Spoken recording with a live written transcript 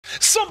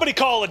Somebody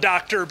call a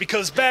doctor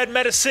because bad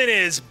medicine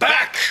is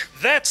back.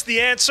 That's the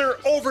answer.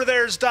 Over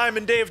there's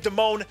Diamond Dave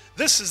Damone.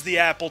 This is the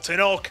Appleton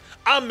Oak.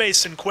 I'm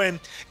Mason Quinn.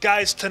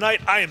 Guys,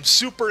 tonight I am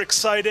super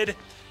excited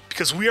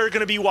because we are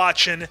going to be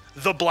watching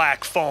The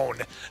Black Phone.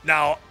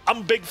 Now, I'm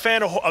a big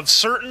fan of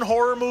certain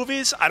horror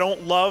movies. I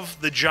don't love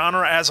the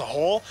genre as a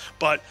whole,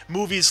 but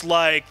movies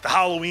like the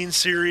Halloween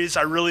series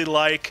I really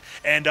like,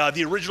 and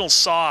the original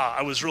Saw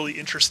I was really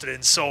interested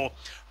in. So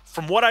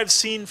from what I've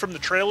seen from the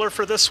trailer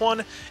for this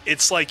one,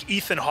 it's like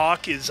Ethan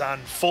Hawke is on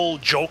full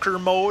Joker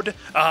mode,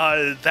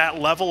 that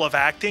level of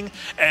acting,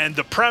 and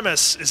the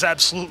premise is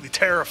absolutely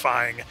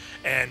terrifying.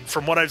 And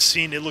from what I've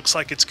seen, it looks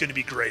like it's going to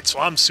be great. So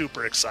I'm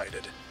super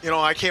excited. You know,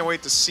 I can't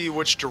wait to see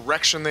which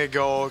direction they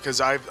go,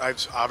 because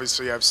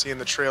I've seen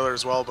the trailer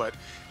as well, but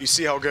you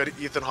see how good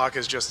Ethan Hawke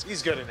is.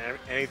 He's good in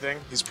anything.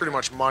 He's pretty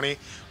much money.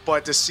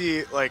 But to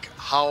see like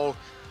how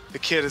the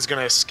kid is going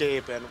to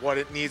escape and what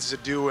it needs to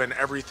do and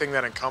everything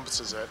that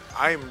encompasses it,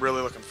 I'm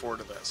really looking forward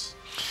to this.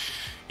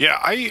 Yeah,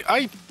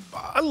 I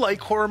like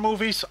horror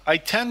movies. I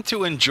tend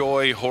to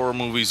enjoy horror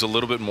movies a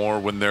little bit more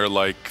when they're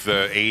like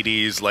the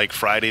 80s, like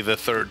Friday the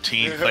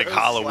 13th, like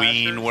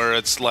Halloween, where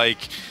it's like,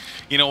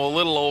 you know, a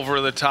little over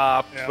the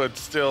top, but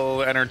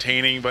still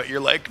entertaining. But you're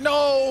like,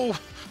 no,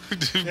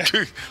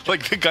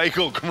 like the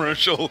Geico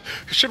commercial.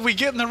 Should we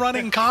get in the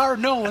running car?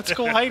 No, let's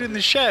go hide in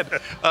the shed.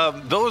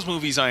 Those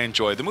movies I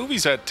enjoy. The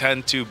movies that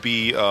tend to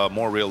be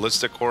more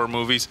realistic horror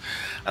movies,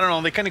 I don't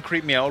know, they kind of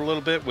creep me out a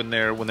little bit when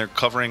they're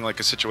covering like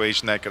a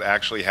situation that could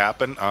actually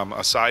happen.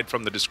 Aside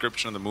from the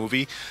description of the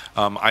movie,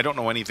 I don't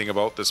know anything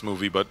about this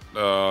movie, but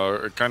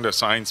kind of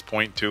signs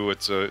point to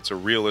it's a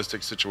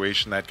realistic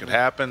situation that could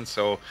happen.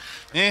 So,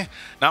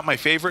 not my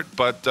favorite,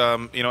 but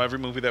you know, every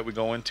movie that we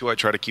go into, I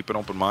try to keep an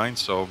open mind.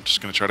 So I'm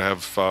just gonna try to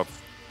have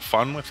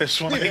fun with this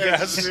one, I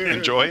guess.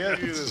 Enjoy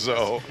it.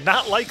 So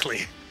not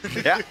likely.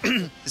 Yeah,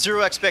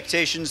 zero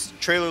expectations.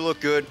 Trailer looked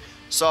good.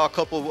 Saw a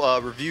couple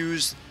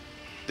reviews.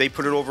 They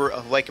put it over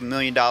like $1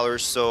 million.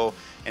 So,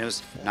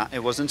 and it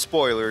wasn't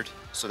spoilered.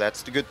 So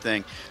that's the good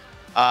thing.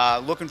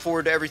 Looking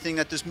forward to everything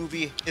that this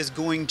movie is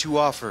going to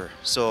offer.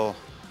 So,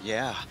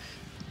 yeah.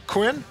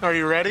 Quinn, are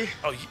you ready?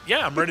 Oh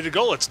yeah, I'm ready to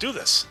go. Let's do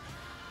this.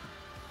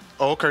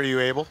 Oak, are you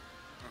able?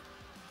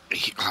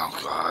 oh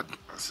God.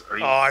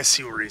 Oh, I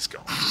see where he's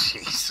going.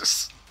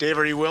 Jesus. Dave,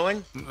 are you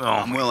willing? No,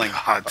 I'm willing.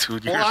 God,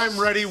 dude, Well, I'm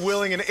ready,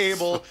 willing, and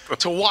able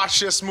to watch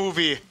this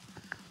movie.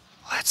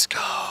 Let's go.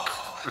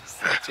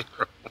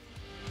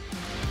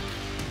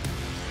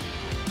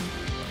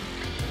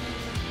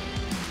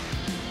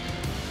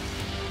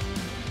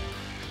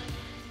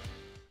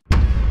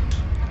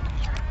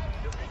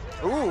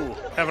 Ooh.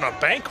 Having a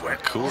banquet.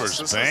 Coors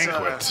This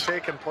Banquet. is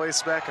taking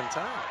place back in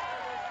time.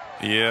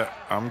 Yeah,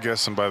 I'm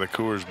guessing by the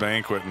Coors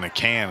Banquet and the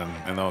can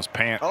and those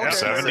pants. Okay.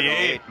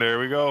 78. There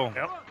we go.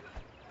 Yep.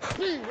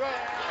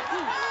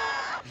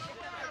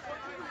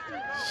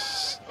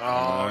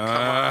 Oh,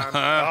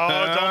 come on.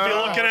 Oh, don't be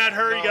looking at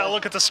her. You gotta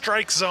look at the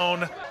strike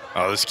zone.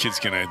 Oh, this kid's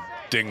gonna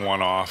ding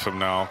one off him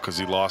now because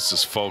he lost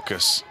his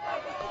focus.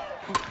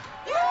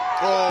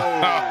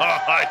 Oh.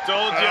 I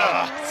told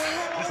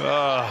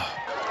you.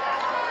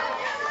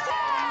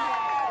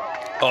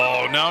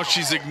 Oh, now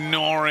she's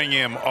ignoring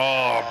him.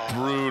 Oh,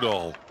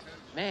 brutal.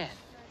 Man,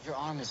 your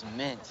arm is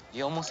mint.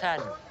 You almost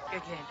had me.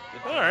 Good game.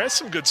 All right,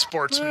 some good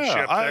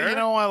sportsmanship Yeah, there. you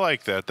know, I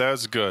like that.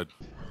 That's good.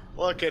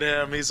 Look at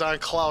him. He's on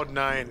cloud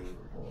 9.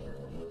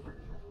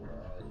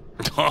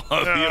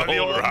 the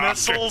old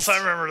rockets. missiles, I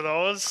remember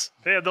those.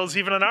 They had those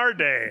even in our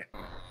day.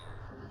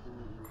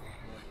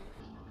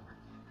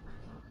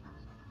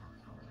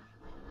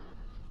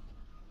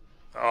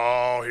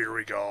 Oh, here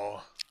we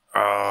go.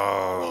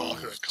 Oh,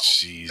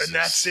 Jesus. And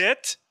that's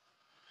it?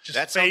 Just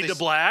That's how fade they to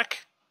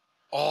black?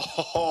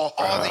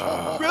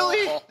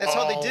 Really? That's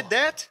how they did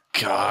that?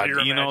 God,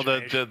 your you know,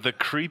 imagination. the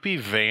creepy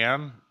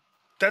van.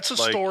 That's a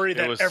Like, story it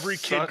that was every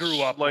kid such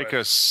grew up like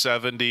with. a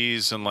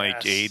 70s and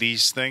like Yes.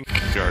 80s thing.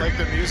 Like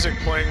the music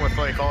playing with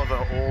like all the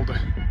old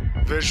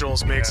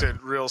visuals makes it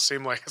real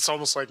seem like it's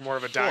almost like more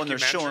of a Well, and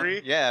documentary.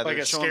 they're like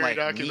a showing scary like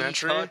meat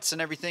documentary. cuts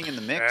and everything in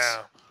the mix.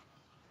 Yeah.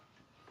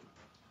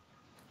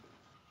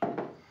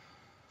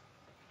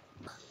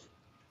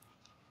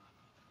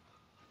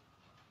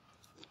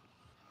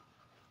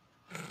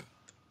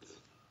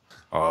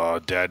 Oh,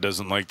 Dad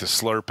doesn't like the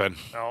slurping.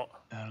 No.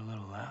 Got a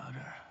little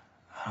louder.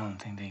 I don't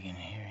think they can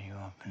hear you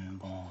up in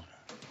Boulder.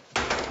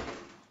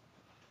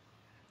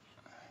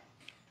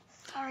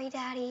 Sorry,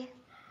 Daddy.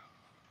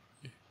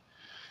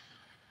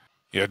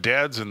 Yeah,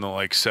 dads in the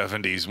like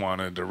 70s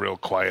wanted a real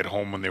quiet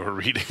home when they were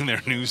reading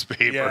their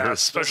newspaper. Yeah,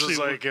 This especially is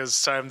like his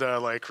time to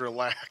like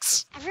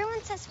relax.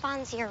 Everyone says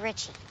Fonzie or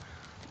Richie.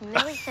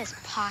 Millie says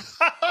Potsy.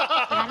 But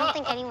I don't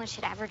think anyone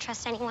should ever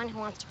trust anyone who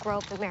wants to grow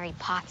up and marry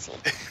Potsy.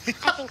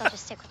 I think I'll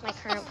just stick with my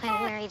current plan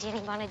and marry Danny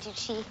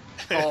Bonaducci.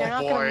 Oh You're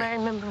not boy. gonna marry a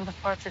member of the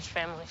Partridge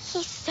family.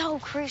 He's so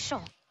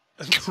crucial.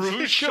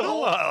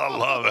 Crucial. I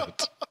love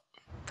it.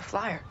 The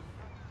flyer.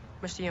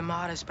 Mr.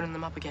 Yamada's putting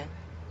them up again.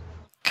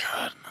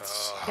 God,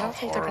 You don't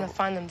think they're gonna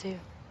find them, do you?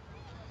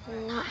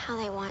 Not how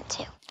they want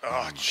to.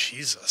 Oh,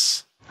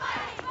 Jesus.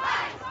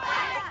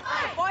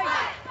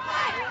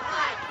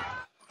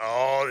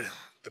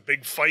 The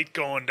big fight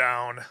going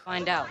down.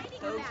 Find out.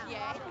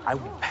 I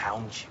will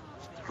pound you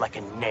like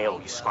a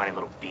nail, you scrawny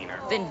little beaner.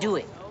 Then do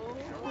it.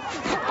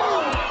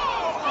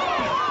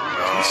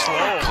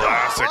 Slow.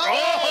 Classic.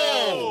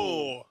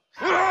 Oh!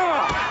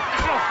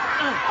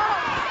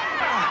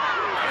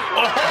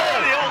 Oh,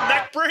 the old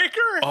neck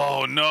breaker?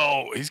 Oh,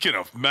 no. He's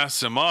going to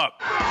mess him up.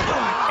 Or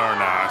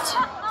not.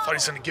 I thought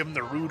he's going to give him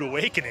the rude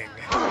awakening.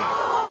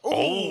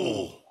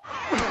 Oh.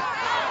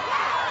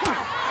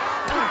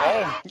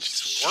 Oh,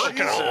 he's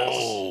working on this.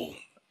 Oh.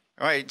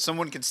 All right,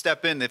 someone can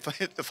step in. The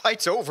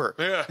fight's over.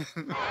 Yeah.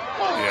 Yeah,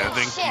 I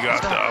think you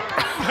got the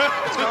upper.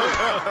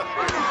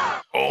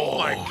 Oh,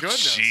 my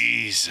goodness.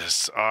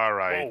 Jesus. All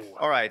right. Whoa.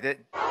 All right.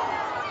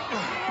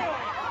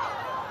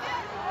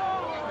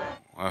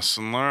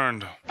 Lesson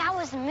learned. That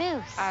was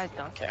Moose. I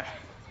don't care.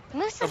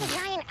 Moose is a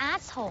giant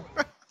asshole.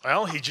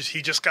 Well, he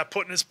just got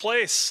put in his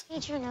place.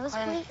 Need your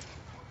nosebleed?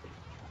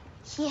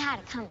 He had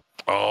it coming.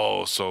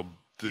 Oh, so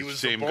He the was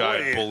same the guy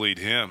bully. bullied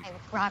him.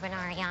 Robin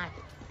Ariana.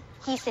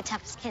 He's the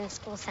toughest kid in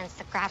school since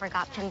the grabber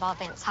got pinball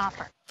Vince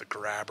Hopper. The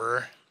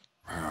grabber.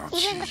 Oh,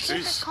 Even the Jesus.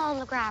 papers call him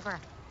the grabber.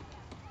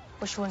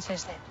 Which one's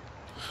his name?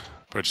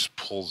 But just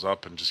pulls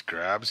up and just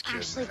grabs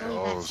kids. Actually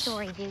believe that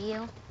story, do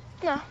you?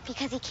 No.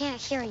 Because he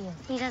can't hear you.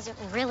 He doesn't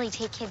really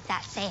take kids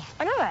that say it.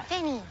 I know that.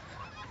 Finney,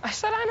 I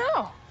said I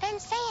know. then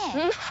say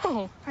it.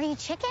 No. Are you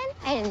chicken?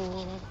 I didn't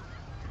mean it.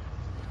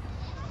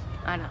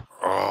 I know.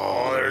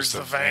 Oh, there's there's the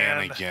the van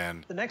van.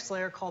 again. The next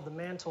layer, called the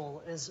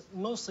mantle, is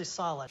mostly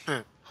solid.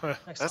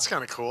 Next That's slide.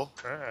 kind of cool.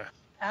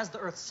 As the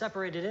Earth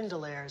separated into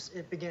layers,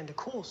 it began to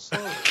cool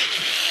slowly.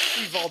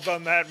 We've all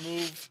done that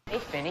move. Hey,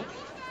 Finney.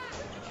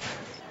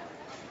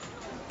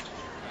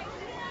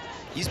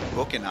 He's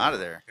booking out of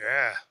there.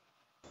 Yeah.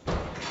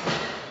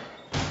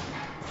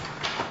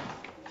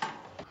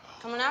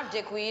 Coming out,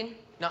 dickweed.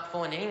 Not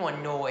fooling anyone,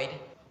 Noid. What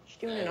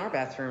you doing in our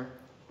bathroom?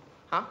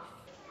 Huh?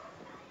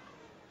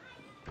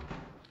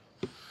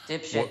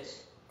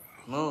 Dipshits.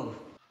 Move.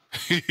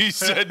 He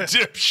said,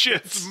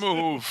 dipshits,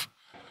 move.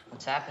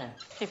 What's happening?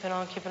 Keeping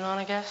on,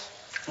 I guess.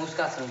 Moose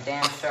got some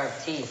damn sharp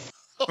teeth.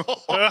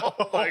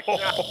 Oh my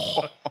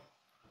God.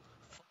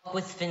 Fuck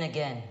with Finn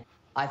again.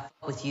 I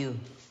fuck with you.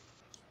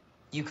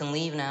 You can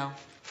leave now.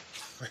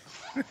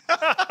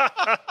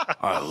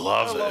 I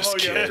love I love this how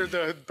you entered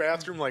kid. the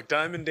bathroom like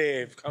Diamond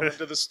Dave coming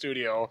to the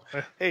studio.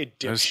 Hey,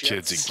 dipshits. This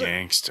kid's a I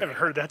gangster. haven't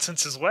heard that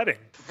since his wedding.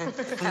 I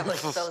was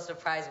so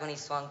surprised when he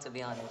swung, to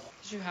be honest.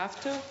 Did you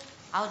have to?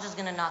 I was just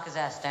gonna knock his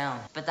ass down,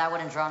 but that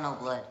wouldn't draw no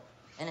blood.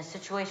 In a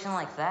situation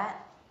like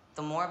that,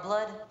 the more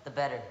blood, the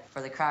better.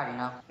 For the crowd, you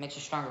know? Makes a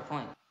stronger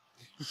point.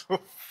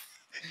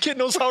 Kid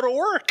knows how to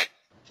work.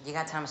 You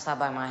got time to stop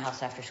by my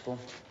house after school?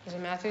 Is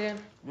it math again?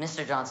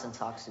 Mr. Johnson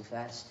talks too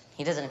fast.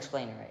 He doesn't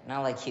explain it right,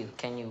 not like you.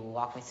 Can you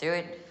walk me through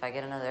it? If I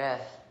get another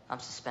F, I'm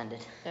suspended.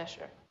 Yeah,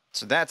 sure.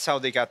 So that's how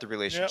they got the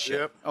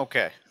relationship. Yep.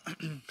 Okay.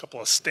 Couple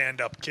of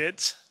stand-up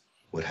kids.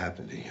 What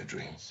happened in your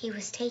dream? He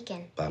was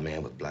taken. By a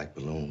man with black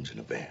balloons in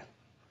a van.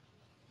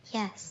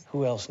 Yes.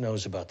 Who else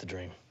knows about the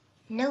dream?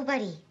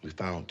 Nobody. We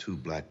found 2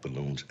 black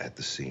balloons at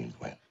the scene,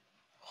 Gwen.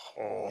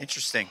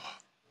 Interesting.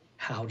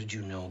 How did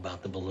you know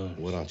about the balloon?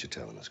 What aren't you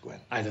telling us, Gwen?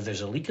 Either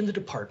there's a leak in the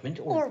department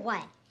Or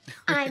what?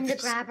 I'm the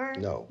grabber?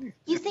 No.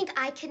 You think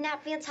I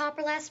kidnapped Vance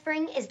Hopper last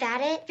spring? Is that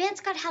it?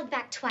 Vance got held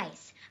back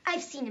twice.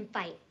 I've seen him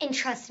fight. And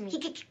trust me, he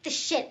could kick the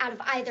shit out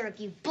of either of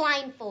you,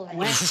 blindfolded.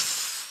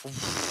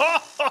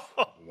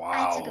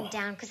 I took him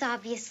down because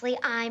obviously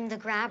I'm the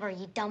grabber,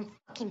 you dumb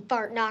fucking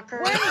fart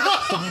knocker. Wow.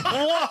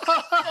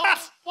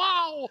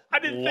 I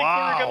didn't think you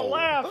were going to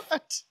laugh.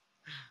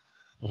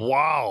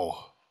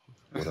 Wow.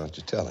 What aren't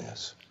you telling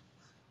us?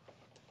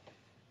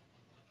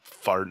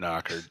 Fart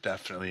knocker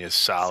definitely is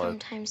solid.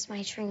 Sometimes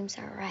my dreams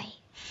are right.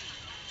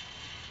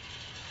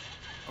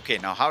 Okay,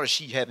 now how is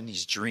she having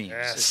these dreams?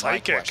 Yeah, is my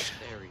psychic. question.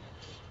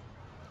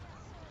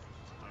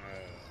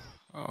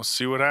 I'll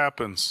see what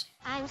happens.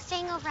 I'm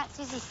staying over at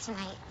Susie's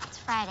tonight. It's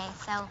Friday,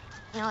 so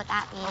you know what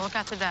that means. I'll look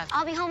after Dad.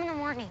 I'll be home in the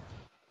morning.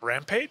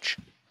 Rampage?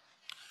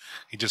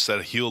 He just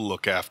said he'll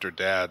look after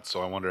Dad,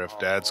 so I wonder if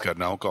Dad's got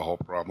an alcohol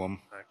problem.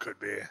 That could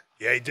be.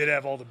 Yeah, he did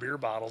have all the beer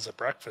bottles at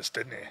breakfast,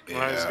 didn't he?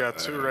 Well, he's got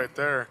 2 right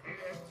there.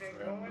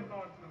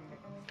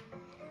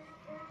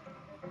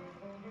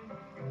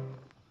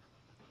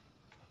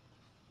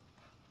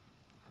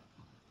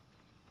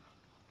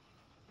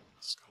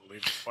 Just gonna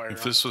leave the fire If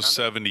on this the was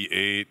tender.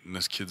 78 and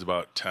this kid's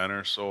about 10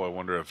 or so, I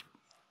wonder if,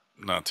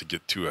 not to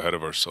get too ahead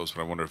of ourselves,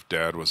 but I wonder if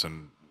Dad was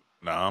in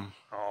Nam.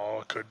 Oh,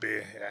 it could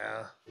be,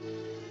 yeah.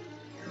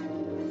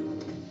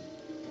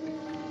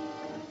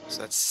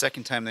 So that's the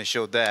second time they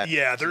showed that.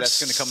 Yeah, So there's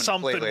that's gonna come into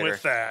something play later.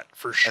 with that,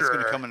 for That's sure.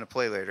 going to come into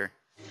play later.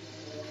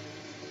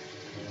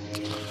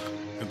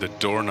 The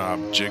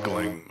doorknob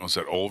jiggling, was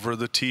it over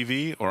the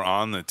TV or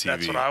on the TV?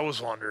 That's what I was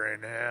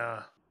wondering,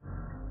 yeah.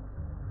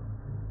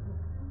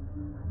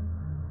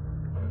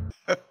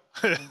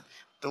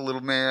 The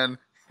little man.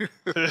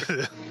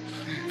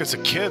 As a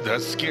kid,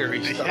 that's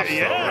scary stuff,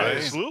 Yeah, though, right?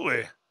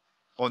 absolutely.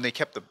 Oh, and they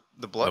kept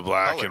the blood The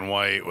black color and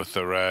white with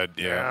the red,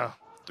 yeah.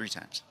 3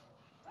 times.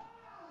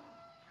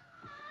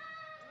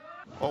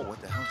 Oh,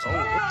 what the hell? Oh,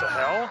 what the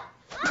hell?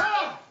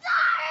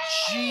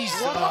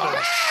 Jesus. What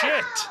the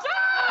shit?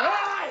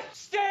 Hey,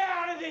 stay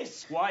out of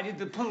this! Why did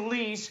the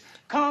police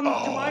come to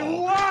my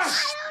wife?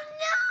 I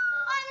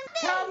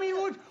don't know. Tell me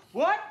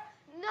what?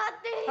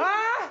 Nothing.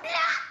 Huh? Nothing.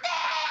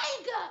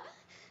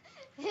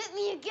 Hit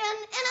me again,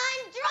 and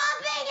I'm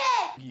dropping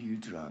it. You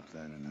drop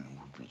that and I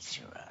will beat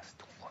your ass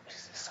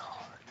twice as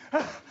hard.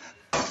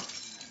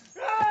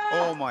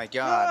 Oh my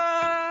God.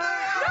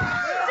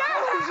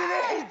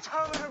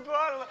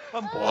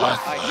 What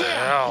the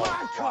hell?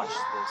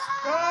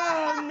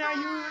 Oh, now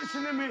you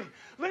listen to me.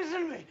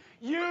 Listen to me.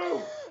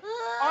 You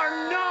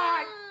are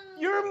not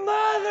your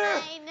mother.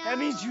 I know. That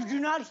means you do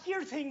not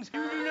hear things.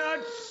 You do not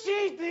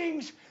see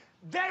things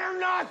that are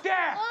not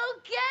there.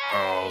 Okay.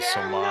 Oh, so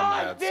They're mom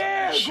not had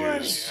there, some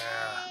Gwen. issues.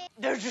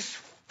 They're just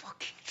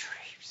fucking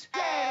dreams. I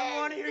don't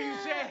want to hear you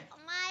say it.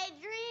 My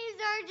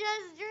dreams are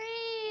just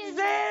dreams.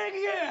 Say it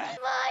again.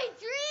 My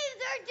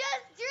dreams are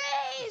just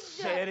dreams.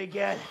 Say it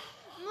again.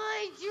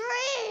 My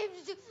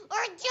dreams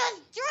are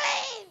just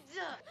dreams.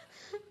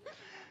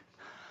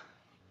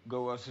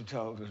 Go watch the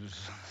television.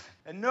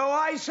 And no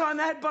ice on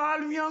that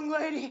bottom, young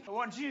lady. I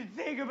want you to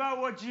think about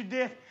what you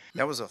did.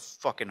 That was a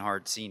fucking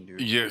hard scene,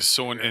 dude. Yeah,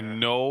 so in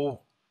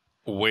no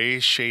way,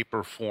 shape,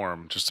 or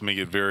form, just to make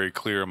it very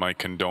clear, am I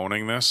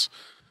condoning this?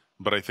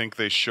 But I think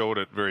they showed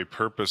it very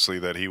purposely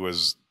that he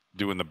was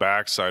doing the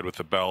backside with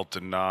the belt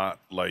and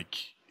not like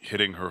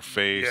hitting her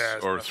face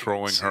or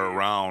throwing her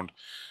around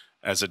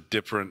as a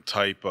different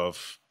type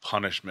of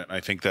punishment. I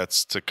think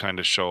that's to kind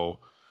of show,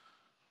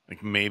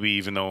 like, maybe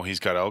even though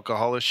he's got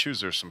alcohol issues,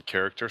 there's some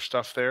character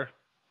stuff there,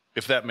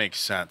 if that makes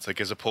sense.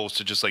 Like, as opposed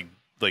to just like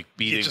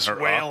beating just her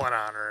wailing up,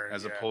 on her,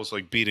 as yeah. opposed to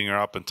like beating her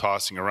up and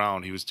tossing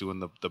around. He was doing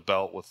the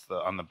belt with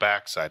on the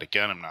backside.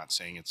 Again, I'm not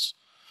saying it's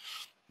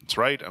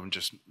right. I'm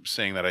just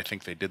saying that I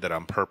think they did that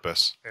on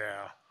purpose.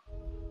 Yeah.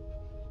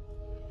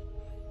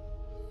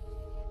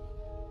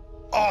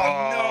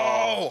 Oh,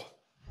 no!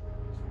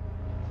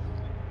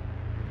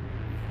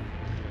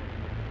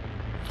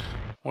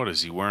 What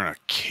is he wearing? A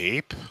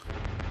cape?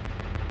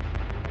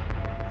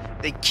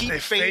 They keep They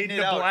fading fade it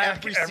to out black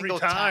every every single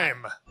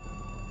time.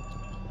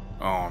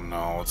 Oh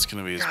no! It's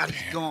gonna be his. God,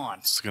 he's gone.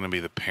 It's gonna be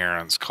the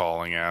parents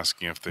calling,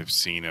 asking if they've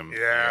seen him.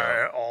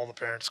 Yeah, all the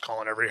parents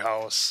calling every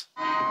house.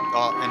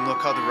 And look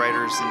how the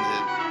writers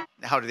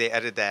how do they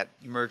edit that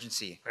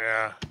emergency?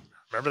 Yeah.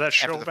 Remember that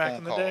show After the back phone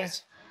in the day?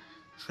 calls.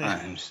 I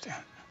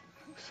understand.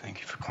 Thank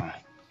you for calling.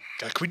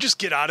 God, can we just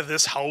get out of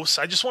this house?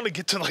 I just want to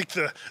get to like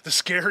the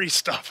scary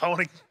stuff. I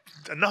want to.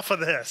 Enough of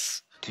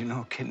this. Do you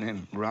know a kid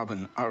named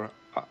Robin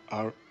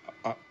Ariana?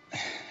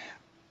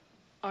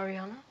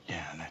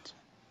 Yeah, that's...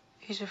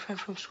 He's a friend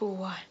from school.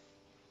 Why?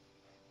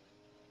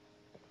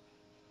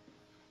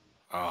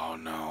 Oh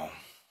no!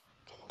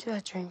 Do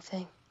that dream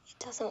thing. It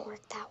doesn't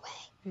work that way.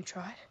 You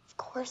tried? Of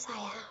course I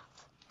have.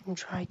 And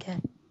try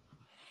again.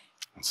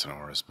 Let's know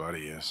where his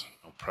buddy is.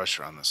 No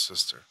pressure on the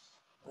sister.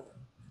 I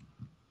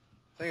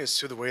think it's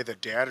too the way the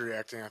dad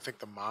reacting. I think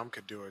the mom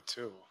could do it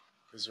too.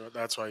 Because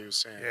that's why he was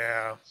saying.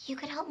 Yeah. You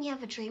could help me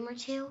have a dream or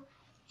two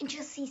and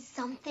just see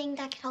something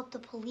that could help the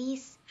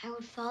police. I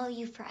would follow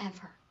you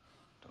forever.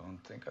 Don't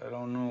think I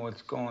don't know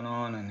what's going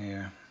on in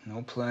here.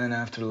 No playing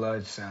after the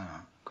lights out.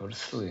 Go to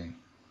sleep.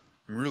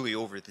 I'm really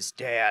over this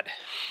dad.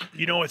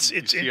 You know, it's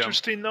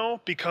interesting though,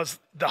 because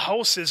the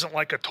house isn't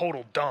like a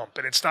total dump,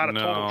 and it's not a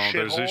total shithole.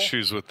 There's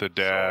issues with the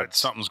dad.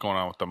 So Something's going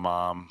on with the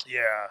mom.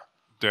 Yeah.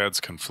 Dad's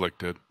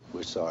conflicted.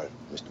 We're sorry,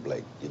 Mr.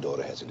 Blake. Your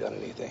daughter hasn't done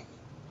anything.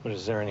 But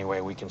is there any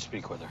way we can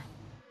speak with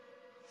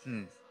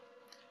her?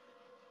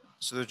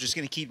 So they're just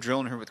gonna keep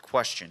drilling her with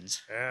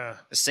questions. Yeah.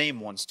 The same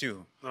ones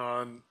too.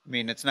 I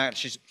mean,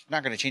 she's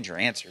not gonna change her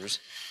answers.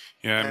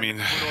 Yeah, I mean,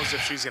 who knows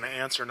if she's gonna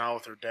answer now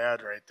with her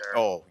dad right there?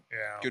 Oh,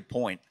 yeah. Good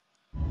point.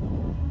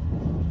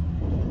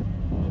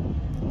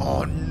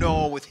 Oh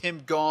no, with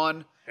him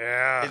gone.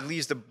 Yeah. It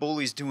leaves the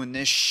bullies doing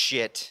this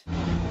shit.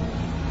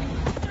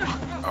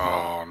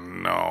 oh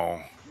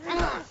no!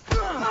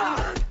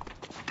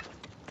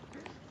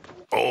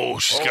 Oh,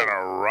 she's got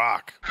a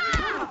rock.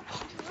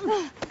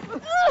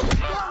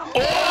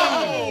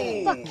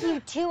 Oh! Fuck you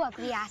too,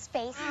 ugly ass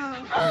face.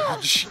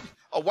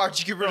 Oh, why'd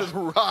you get rid of the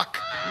rock?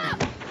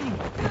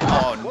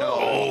 Oh no!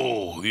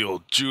 Oh, the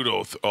old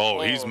judo.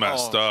 He's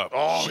messed up.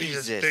 Oh,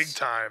 he's Jesus. big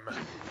time.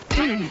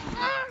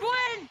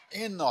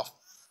 In the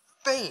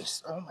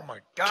face! Oh my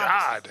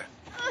God.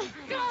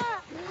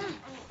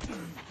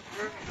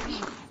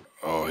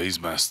 Oh, he's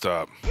messed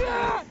up.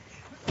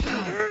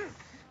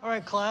 All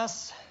right,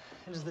 class.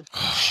 It is the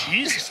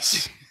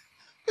Jesus.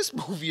 This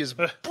movie is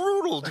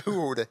brutal,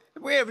 dude.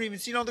 We haven't even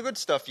seen all the good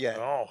stuff yet.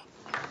 No.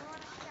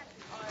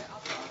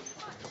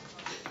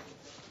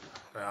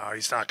 No,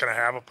 he's not gonna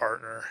have a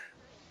partner.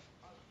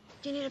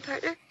 Do you need a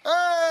partner?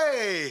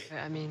 Hey!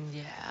 I mean,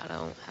 yeah, I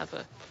don't have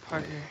a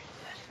partner.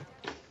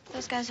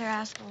 Those guys are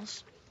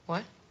assholes.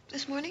 What?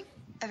 This morning,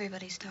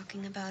 everybody's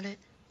talking about it.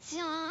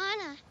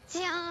 Donna,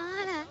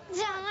 Donna,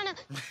 Donna.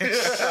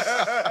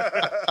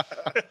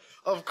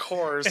 Of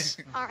course.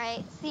 All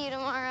right, see you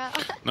tomorrow.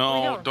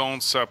 No,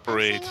 don't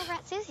separate. I'm staying over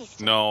at Susie's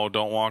still. No,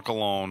 don't walk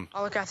alone.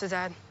 I'll look after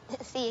Dad.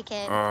 See you,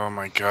 kid. Oh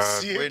my God.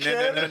 See you, Wait,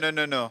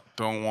 kid? no.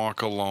 Don't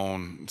walk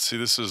alone. See,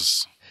 this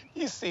is.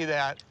 You see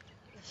that?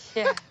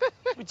 Yeah.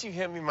 Would you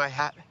hand me my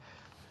hat?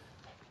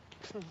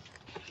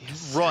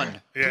 Run.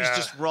 Please Yeah.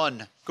 just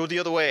run. Go the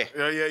other way.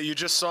 Yeah, you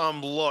just saw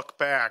him look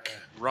back.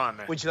 Run.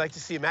 Would you like to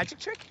see a magic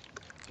trick?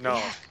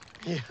 No.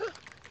 Yeah.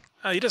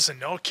 Oh, he doesn't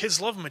know.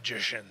 Kids love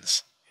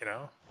magicians, you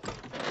know?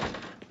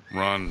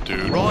 Run,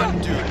 dude. Run,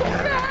 dude.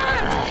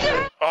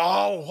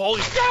 Oh,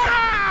 holy.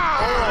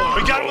 Oh,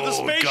 we got him with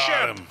the Oh, spaceship.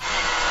 got him.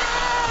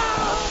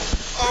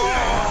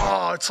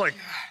 Oh, it's like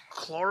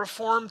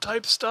chloroform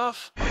type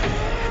stuff.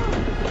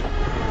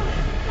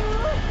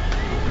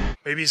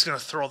 Maybe he's going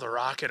to throw the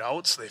rocket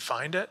out so they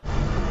find it.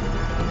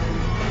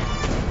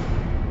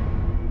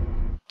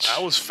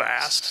 That was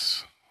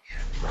fast.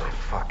 My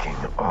fucking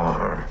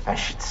arm. I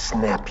should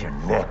snap your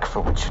neck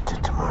for what you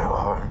did to my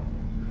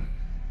arm.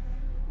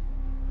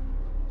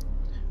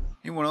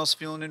 Anyone else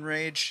feeling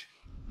enraged?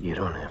 You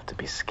don't have to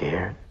be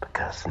scared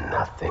because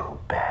nothing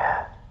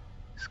bad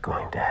is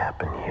going to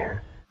happen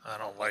here. I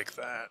don't like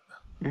that.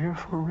 You're here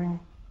for a ring?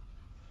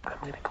 I'm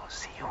gonna go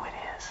see who it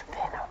is.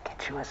 Then I'll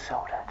get you a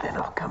soda. Then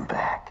I'll come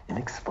back and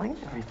explain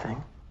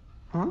everything.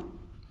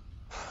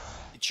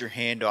 Get your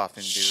hand off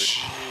him, dude.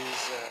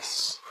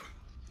 Jesus.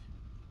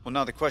 Well,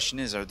 now the question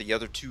is, are the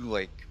other two,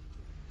 like,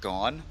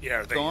 gone?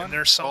 Yeah, are they gone? in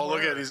there somewhere? Oh,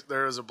 look at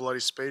there is a bloody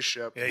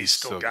spaceship. Yeah, he's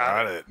still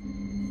got it.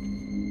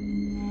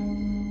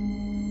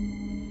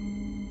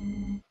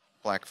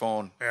 Black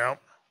phone. Yeah.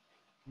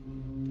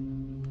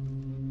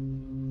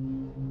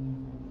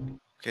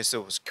 Okay,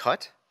 so it was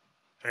cut?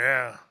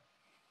 Yeah.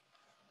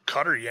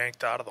 Cutter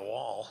yanked out of the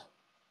wall.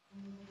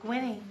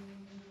 Winnie,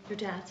 your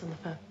dad's on the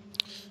phone.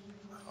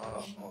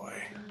 Oh,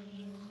 boy.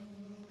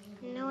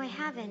 No, I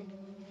haven't.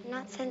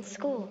 Not since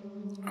school.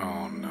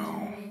 Oh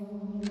no.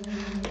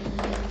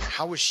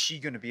 How is she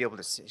going to be able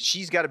to save?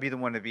 She's got to be the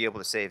one to be able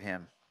to save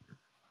him.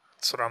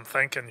 That's what I'm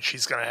thinking.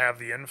 She's going to have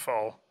the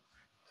info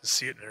to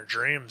see it in her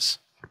dreams.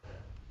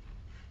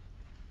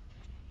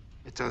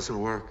 It doesn't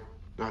work.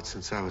 Not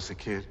since I was a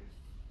kid.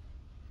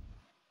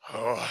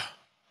 Oh.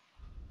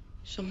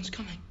 Someone's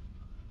coming.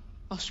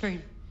 I'll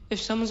scream.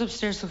 If someone's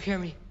upstairs, they'll hear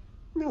me.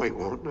 No, he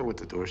won't. Not with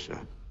the door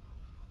shut.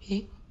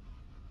 He?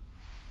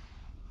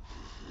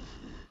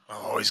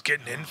 Oh, he's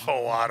getting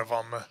info out of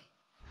him.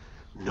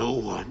 No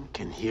one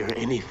can hear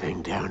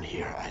anything down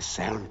here. I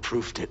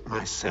soundproofed it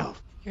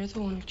myself. You're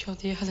the one who killed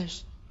the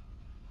others.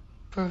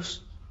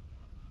 Bruce.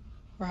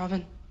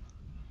 Robin.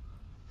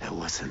 That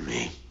wasn't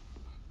me.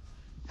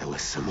 That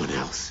was someone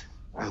else.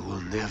 I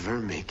will never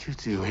make you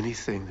do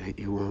anything that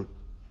you won't.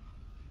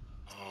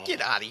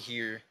 Get out of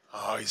here.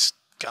 Oh, he's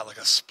got like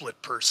a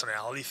split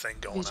personality thing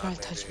If going you try on.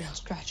 to touch Maybe. me, I'll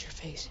scratch your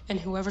face. And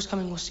whoever's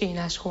coming will see and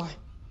ask why.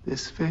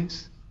 This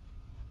face?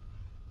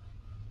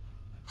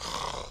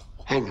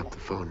 Hang up the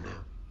phone now.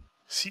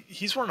 See,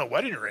 he's wearing a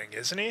wedding ring,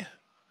 isn't he?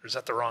 Or is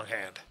that the wrong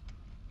hand?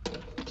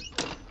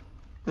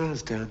 I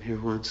was down here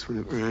once when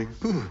it rang.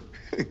 Ooh,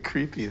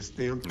 creepiest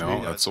damn thing.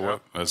 No, that's the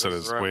what? That's at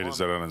his. the right Wait, one. is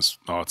that on his?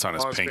 Oh, it's on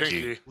his Oh, it's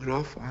pinky. Went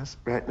off. I was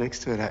right next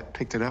to it. I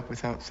picked it up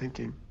without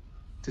thinking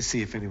to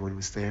see if anyone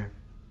was there.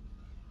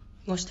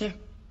 What's there?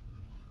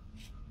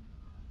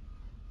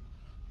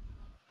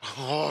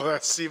 Oh,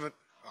 that's even.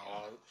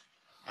 Oh,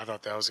 I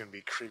thought that was gonna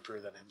be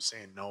creepier than him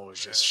saying no. Was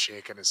just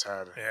shaking his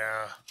head.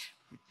 Yeah.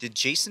 Did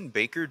Jason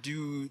Baker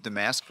do the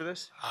mask for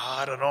this?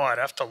 I don't know. I'd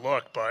have to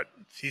look, but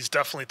he's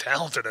definitely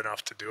talented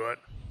enough to do it.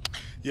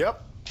 Yep.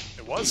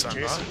 It was him,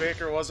 Jason huh?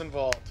 Baker was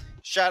involved.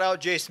 Shout out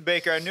Jason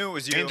Baker. I knew it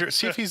was you. Andrew,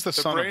 see if he's the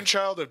The son of.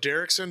 brainchild of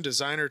Derrickson,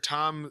 designer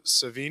Tom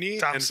Savini,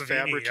 Tom and Savini,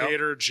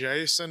 fabricator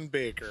Jason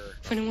Baker.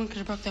 If anyone could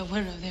have broke that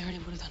window, they already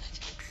would have done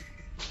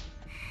it.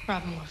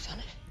 Robin would have done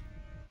it.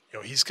 You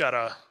know, he's got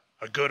a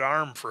good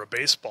arm for a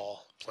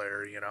baseball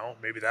player, you know.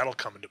 Maybe that'll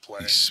come into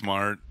play. He's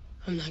smart.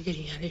 I'm not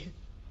getting out of here.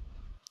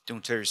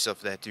 Don't tell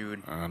yourself that,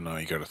 dude. I don't know.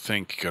 You gotta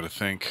think. You gotta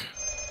think.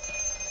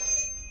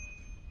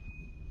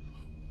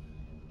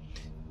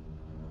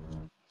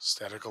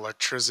 Static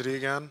electricity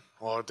again?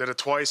 Well, it did it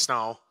twice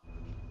now.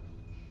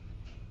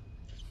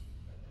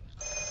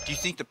 Do you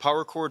think the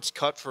power cord's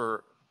cut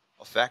for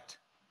effect?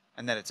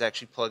 And that it's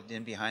actually plugged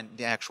in behind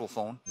the actual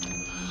phone?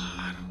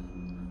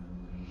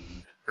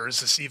 Or is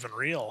this even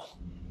real?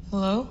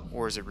 Hello?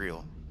 Or is it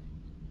real?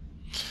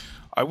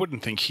 I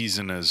wouldn't think he's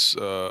in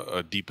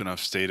a deep enough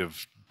state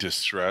of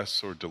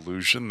distress or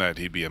delusion that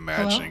he'd be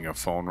imagining a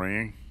phone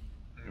ringing.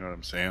 You know what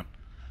I'm saying?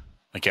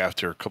 Like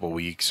after a couple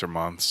weeks or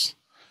months.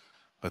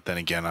 But then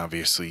again,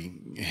 obviously,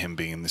 him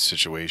being in this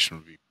situation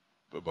would be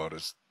about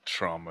as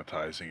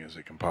traumatizing as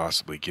it can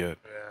possibly get.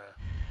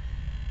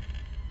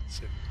 Yeah. Is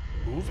it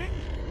moving?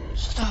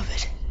 Stop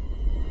it.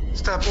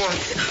 Stop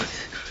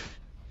what?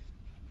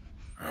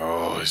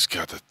 Oh, he's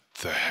got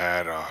the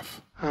hat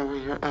off. How are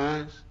your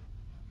eyes?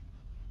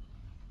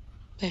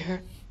 They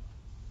hurt.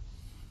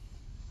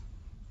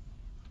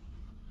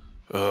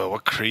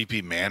 What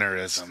creepy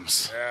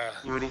mannerisms. Yeah.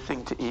 You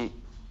anything to eat?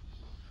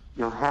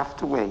 You'll have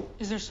to wait.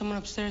 Is there someone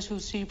upstairs who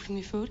will see you bring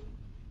me food?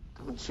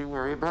 Don't you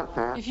worry about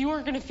that. If you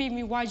weren't gonna feed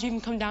me, why'd you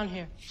even come down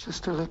here?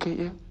 Just to look at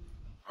you.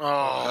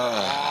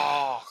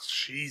 Oh,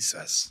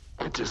 Jesus.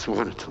 I just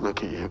wanted to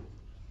look at you.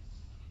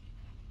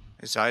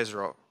 His eyes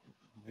are all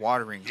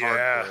watering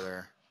Yeah. hardcore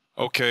there.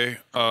 Okay,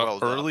 Well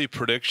done. early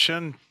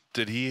prediction.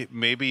 Did he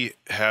maybe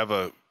have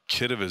a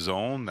kid of his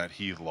own that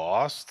he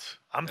lost?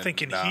 I'm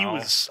thinking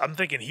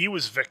he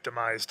was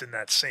victimized in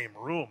that same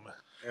room.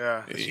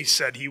 Yeah. He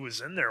said he was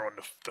in there when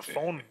the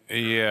phone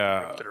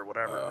Yeah, ripped it or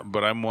whatever.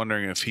 but I'm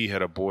wondering if he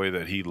had a boy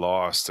that he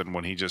lost, and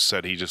when he just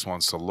said he just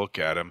wants to look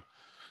at him,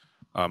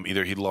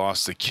 either he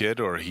lost the kid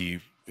or he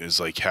is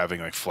like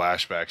having like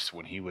flashbacks to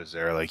when he was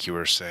there, like you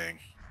were saying.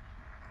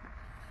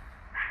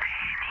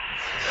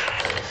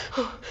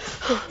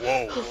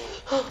 Whoa.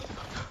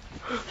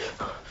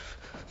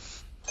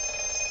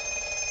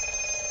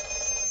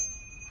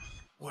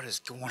 What is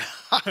going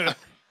on?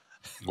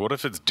 What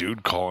if it's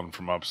dude calling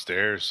from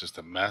upstairs just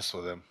to mess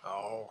with him?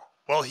 Oh.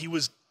 Well, he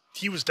was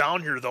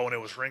down here though, and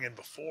it was ringing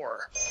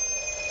before.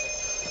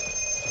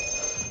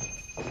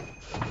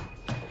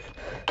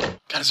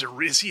 God,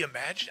 is he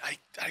imagine?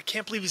 I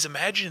can't believe he's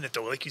imagining it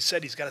though. Like you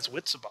said, he's got his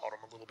wits about him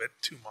a little bit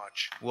too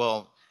much.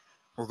 Well,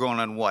 we're going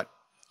on what?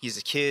 He's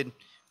a kid,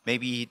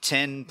 maybe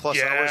 10 plus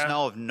Yeah. hours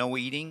now of no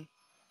eating.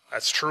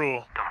 That's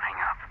true. Don't hang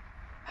up.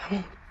 I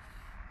won't.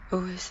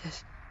 Who is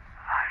this?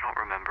 I don't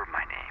remember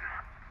my name.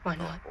 Why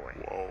not?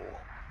 Whoa.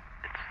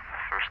 It's the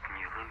first thing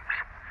you lose.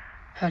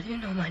 How do you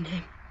know my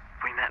name?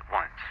 We met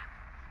once.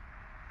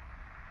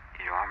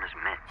 Your arm is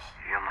mint.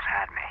 You almost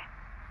had me.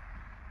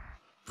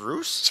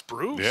 Bruce? It's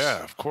Bruce.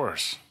 Yeah, of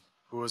course.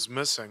 Who was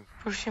missing?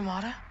 Bruce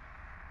Yamada?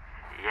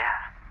 Yeah.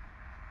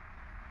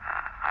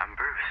 I'm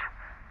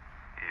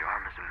Bruce. Your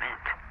arm is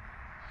mint.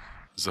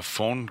 Is the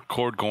phone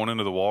cord going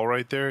into the wall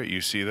right there? You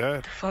see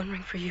that? The phone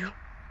ring for you?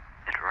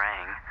 It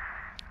rang,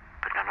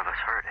 but none of us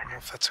heard I don't know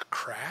it. if that's a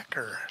crack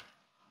or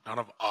None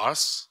of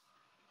us?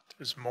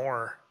 there's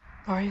more.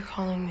 Why are you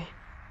calling me?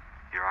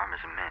 Your arm is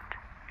mint.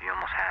 You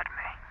almost had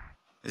me.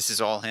 This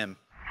is all him.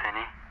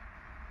 Finney,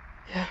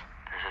 Yeah.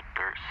 there's a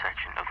dirt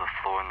section of the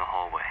floor in the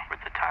hallway where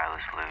the tile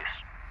is loose.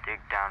 Dig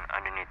down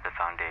underneath the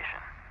foundation.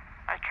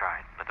 I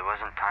tried, but there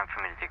wasn't time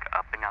for me to dig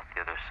up and out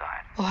the other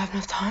side. We'll have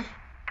enough time?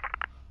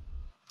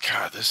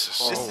 God, this is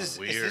so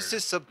weird. Is this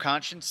his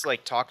subconscious,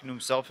 like, talking to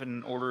himself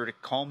in order to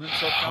calm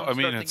himself down? I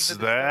mean, it's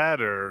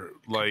that or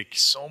like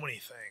So many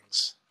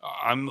things.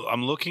 I'm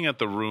looking at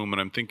the room and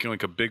I'm thinking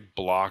like a big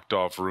blocked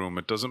off room.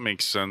 It doesn't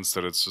make sense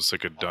that it's just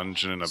like a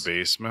dungeon in a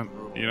basement,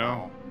 you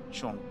know?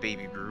 Showing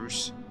baby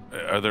Bruce.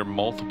 Are there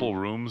multiple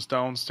rooms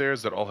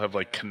downstairs that all have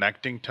like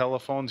connecting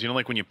telephones? You know,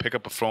 like when you pick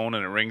up a phone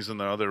and it rings in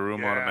the other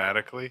room Yeah.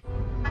 automatically?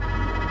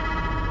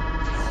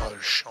 Oh,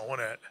 they're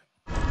showing it.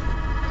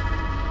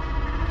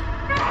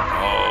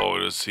 Oh,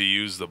 does he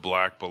use the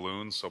black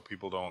balloon so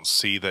people don't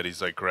see that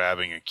he's like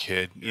grabbing a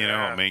kid? You know,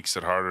 Yeah. it makes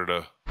it harder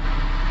to.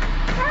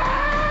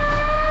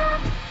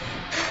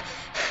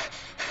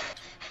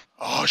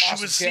 Oh, she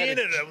Awesome was seeing kid.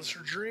 it. That was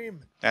her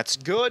dream. That's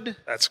good.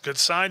 That's a good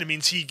sign. It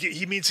means he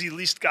at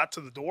least got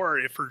to the door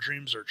if her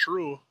dreams are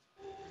true.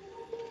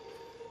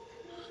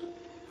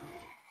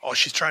 Oh,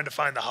 she's trying to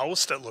find the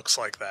house that looks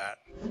like that.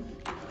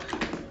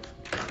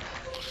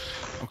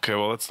 Okay,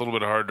 well, that's a little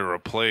bit hard to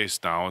replace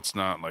now. It's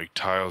not like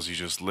tiles, you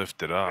just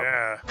lift it up.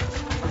 Yeah.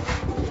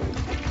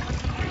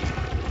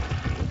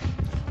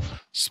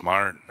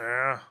 Smart.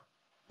 Yeah.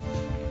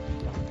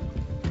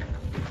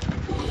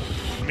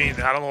 I mean,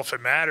 I don't know if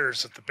it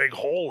matters if the big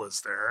hole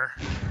is there.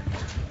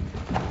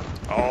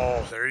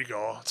 Oh, there you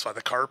go. That's why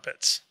the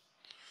carpets.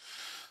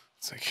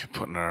 It's like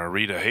putting a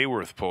Rita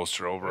Hayworth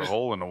poster over a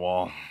hole in the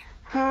wall.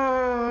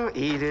 Oh,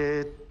 eat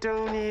it.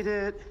 Don't eat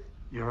it.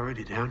 You're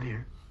already down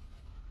here.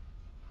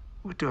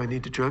 What do I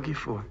need to drug you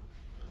for?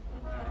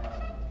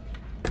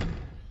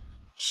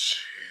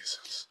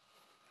 Jesus.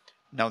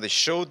 Now, they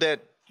showed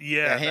that,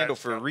 Yeah. that handle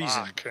for a that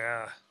reason. lock,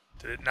 yeah.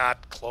 Did it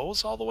not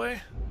close all the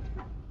way?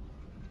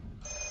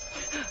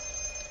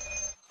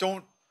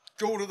 Don't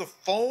go to the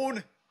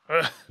phone.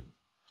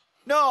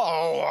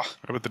 No.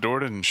 But the door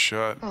didn't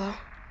shut. Hello?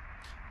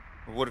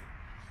 What?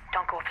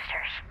 Don't go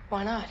upstairs.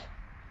 Why not?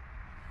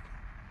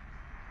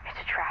 It's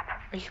a trap.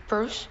 Are you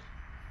Bruce?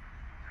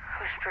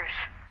 Who's Bruce?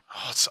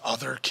 Oh, it's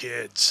other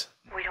kids.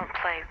 We don't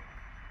play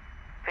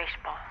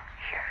baseball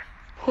here.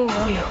 Who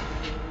are you?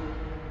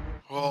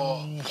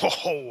 Oh.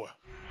 Whoa.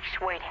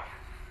 He's waiting.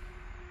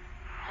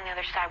 On the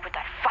other side with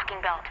that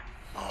fucking belt.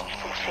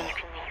 He's gonna say you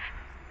can leave.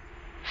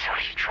 So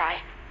if you try,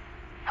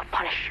 he'll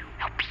punish you.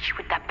 He'll beat you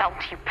with that belt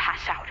until you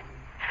pass out. It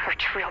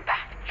hurts real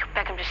bad. You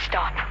beg him to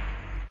stop.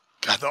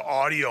 God, the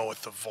audio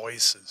with the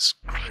voices.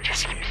 He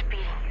just keeps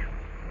beating you.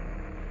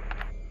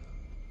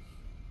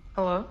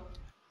 Hello?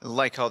 I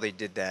like how they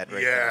did that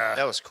right Yeah. there.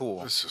 That was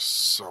cool. This is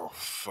so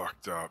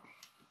fucked up.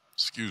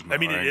 Excuse me. I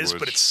mean, it is,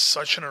 but it's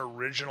such an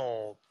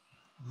original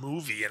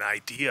movie and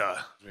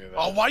idea. Yeah,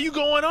 Oh, why are you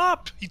going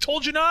up? He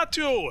told you not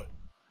to.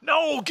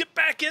 No, get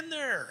back in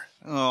there.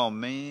 Oh,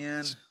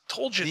 man.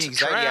 Told you The it's a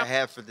anxiety trap. I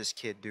have for this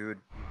kid, dude.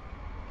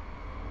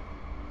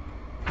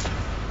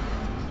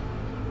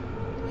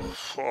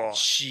 Oh.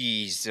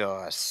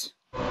 Jesus.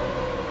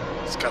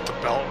 He's got the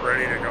belt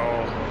ready to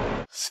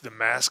go. See, the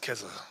mask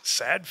has a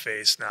sad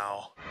face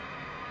now.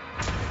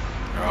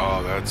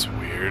 Oh, that's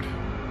weird.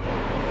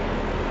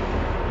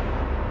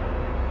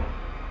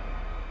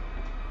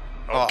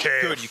 Okay,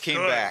 Oh, good, you came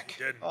back.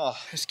 You didn't. Oh,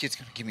 this kid's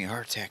gonna give me a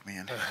heart attack,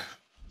 man.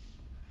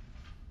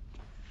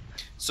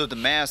 So the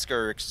mask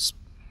are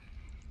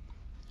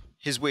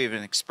his way of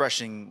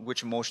expressing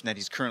which emotion that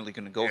he's currently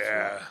gonna go through.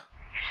 You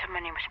said my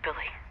name was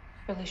Billy.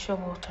 Finney Shaw.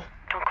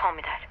 Don't call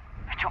me that.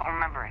 I don't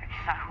remember it.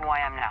 It's not who I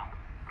am now.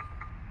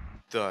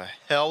 The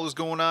hell is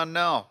going on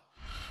now?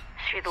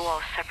 See the wall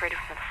is separated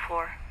from the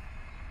floor?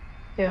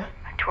 Yeah.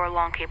 I tore a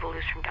long cable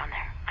loose from down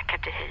there. I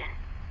kept it hidden.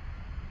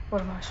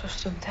 What am I supposed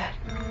to do with that?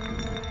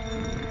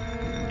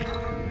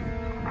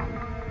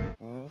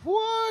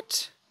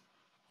 What?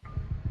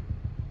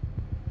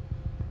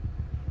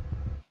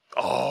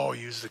 Oh,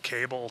 use the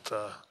cable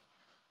to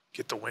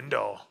get the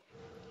window.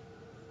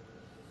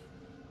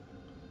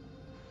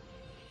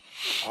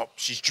 Oh,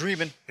 she's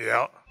dreaming.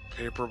 Yeah.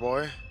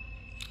 Paperboy.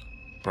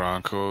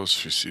 Broncos.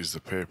 She sees the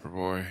paper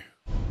boy.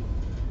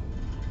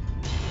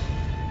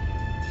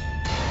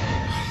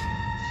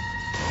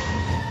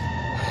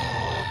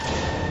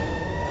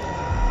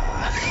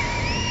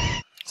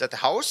 Is that the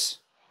house?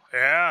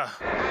 Yeah.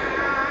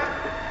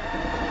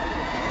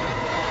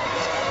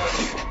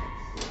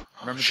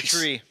 Remember the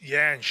tree?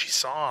 Yeah, and she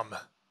saw him.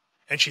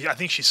 And I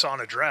think she saw an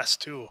address,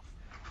 too.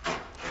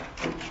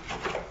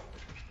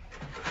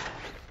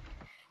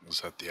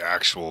 Was that the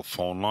actual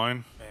phone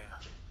line? Yeah.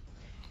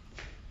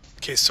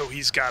 Okay, so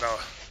he's got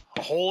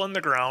a hole in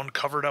the ground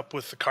covered up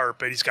with the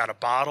carpet. He's got a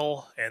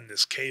bottle and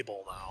this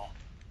cable now.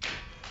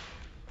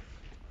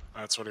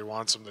 That's what he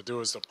wants him to do,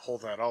 is to pull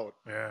that out.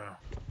 Yeah.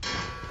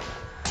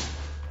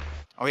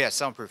 Oh yeah,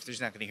 soundproof.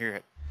 He's not gonna hear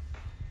it.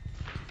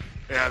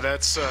 Yeah,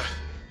 that's a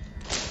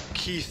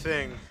key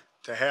thing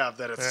to have,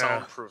 that it's Yeah.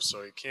 soundproof,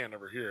 so you can't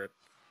ever hear it.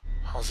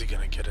 How's he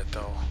gonna get it,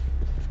 though?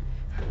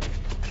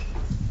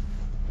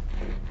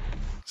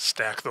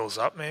 Stack those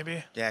up,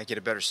 maybe? Yeah, get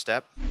a better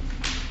step.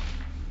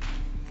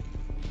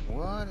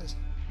 What is...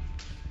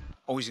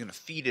 Oh, he's gonna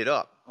feed it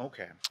up.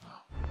 Okay.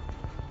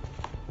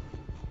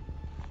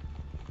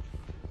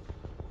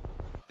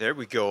 There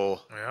we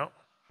go. Yeah.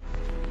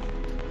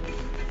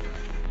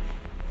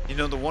 You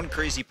know, the one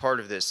crazy part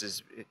of this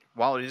is,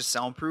 while it is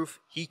soundproof,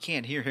 he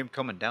can't hear him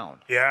coming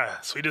down.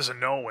 Yeah, so he doesn't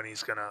know when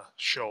he's gonna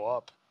show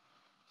up.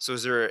 So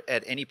is there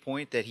at any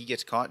point that he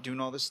gets caught doing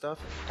all this stuff?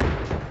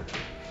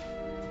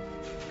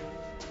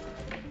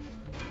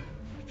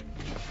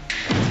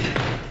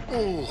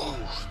 Ooh.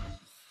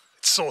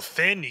 It's so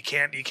thin you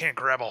can't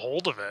grab a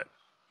hold of it.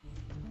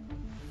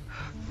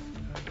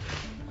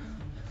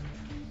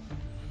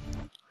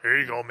 There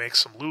you go, make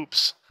some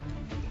loops.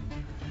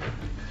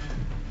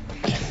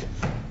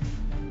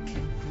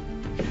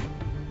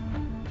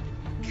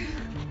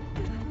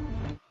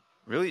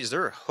 Really? Is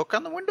there a hook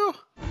on the window?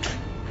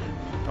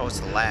 Oh, it's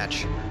the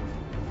latch.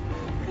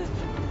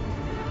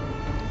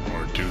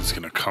 Or dude's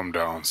gonna come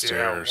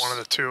downstairs. Yeah, one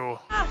of the two.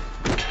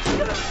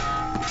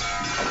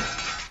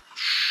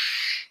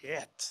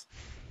 Shit.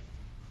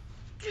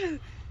 Yeah,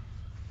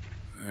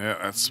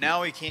 that's...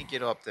 Now he can't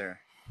get up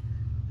there.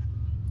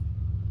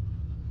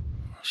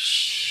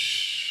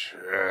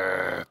 Shit.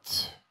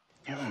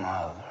 Your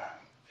mother,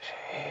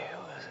 she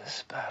was a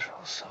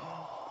special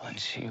soul, and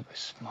she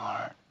was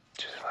smart,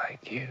 just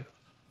like you.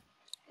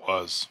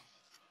 Was.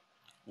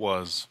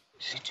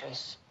 She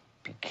just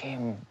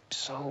became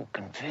so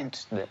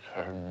convinced that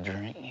her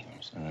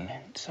dreams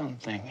meant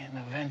something, and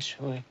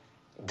eventually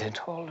they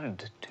told her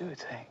to do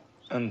things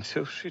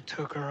until she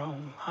took her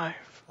own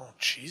life. Oh,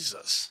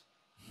 Jesus.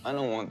 I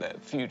don't want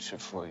that future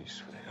for you,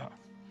 sweetheart.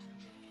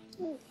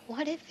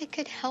 What if it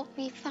could help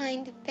me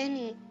find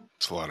Finney?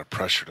 It's a lot of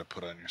pressure to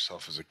put on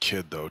yourself as a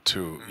kid, though,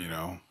 too, you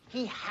know?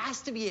 He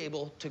has to be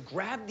able to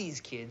grab these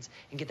kids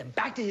and get them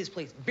back to his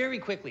place very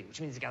quickly, which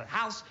means he's got a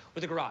house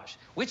with a garage,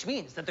 which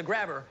means that the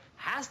grabber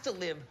has to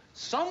live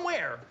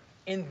somewhere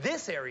in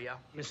this area.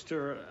 It's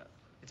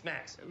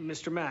Max.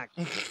 Mr. Max.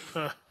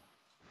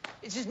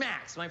 It's just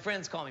Max. My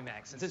friends call me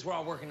Max. And since we're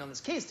all working on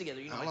this case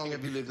together, you know. How long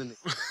have you lived in it?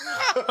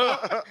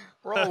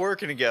 We're all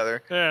working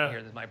together. Yeah. Here,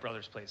 this is my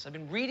brother's place. I've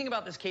been reading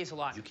about this case a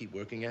lot. You keep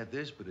working at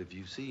this, but if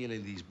you see any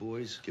of these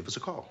boys, give us a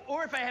call.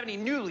 Or if I have any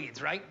new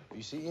leads, right? If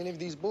you see any of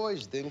these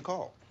boys, then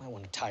call. I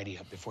want to tidy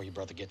up before your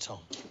brother gets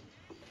home.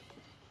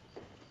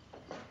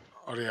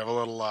 Oh, do you have a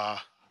little,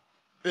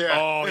 yeah.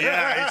 Oh,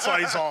 yeah, it's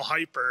like he's all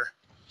hyper.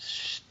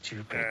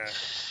 Stupid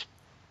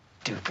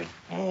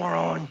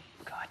moron.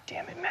 God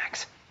damn it,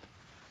 Max.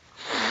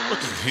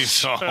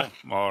 He's all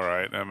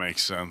right. That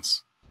makes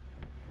sense.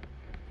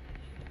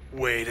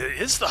 Wait,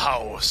 it is the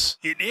house.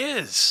 It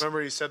is.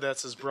 Remember, he said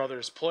that's his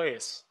brother's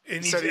place.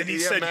 And he said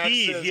he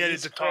had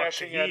to talk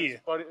to at he.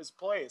 his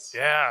place.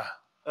 Yeah.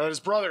 At his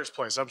brother's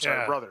place. I'm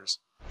sorry, Yeah. brother's.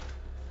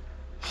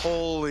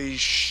 Holy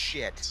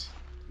shit.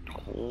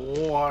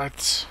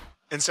 What?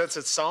 And since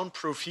it's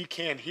soundproof, he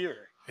can't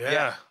hear.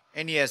 Yeah.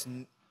 And he has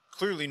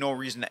clearly no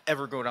reason to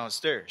ever go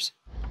downstairs.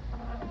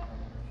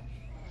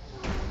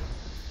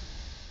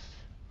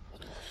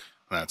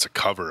 That's a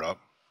cover-up.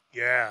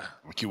 Yeah.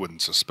 Like you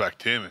wouldn't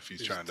suspect him if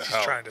he's trying to help.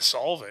 He's trying to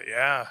solve it,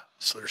 yeah.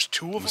 So there's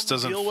two of them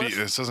to deal with?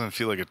 This doesn't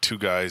feel like a two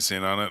guys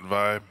in on it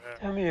vibe.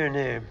 Tell me your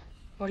name.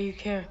 Why do you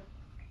care?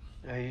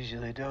 I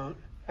usually don't.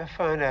 I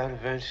find out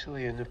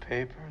eventually in the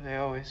paper. They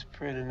always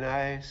print a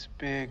nice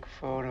big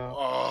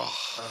photo.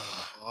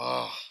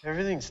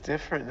 Everything's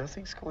different.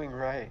 Nothing's going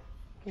right.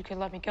 You could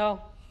let me go.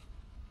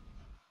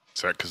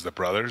 Is that because the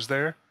brother's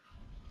there?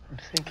 I'm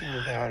thinking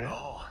about it.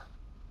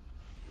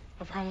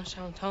 I promise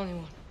I won't tell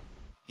anyone.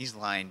 He's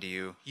lying to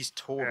you. He's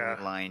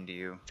totally lying to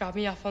you. Drop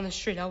me off on the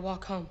street. I'll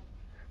walk home.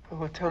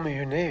 Well, tell me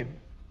your name.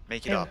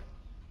 Make it up.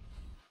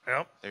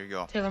 Yep. There you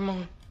go. Taylor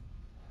Mullen.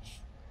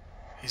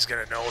 He's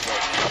gonna know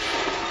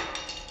though.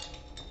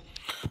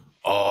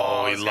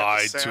 Oh, he he's got the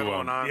lied sad to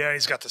one him. on. Yeah,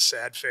 he's got the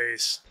sad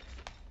face.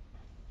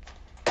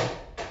 That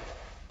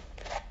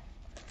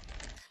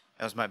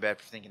was my bad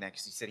for thinking that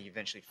because he said he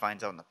eventually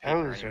finds out in the I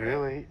paper. was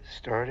really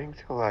starting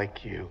to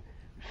like you,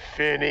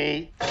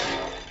 Finney.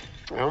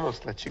 I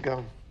almost let you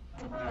go.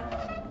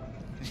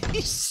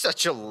 He's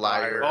such a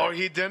liar. Oh,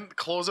 he didn't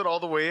close it all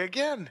the way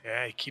again.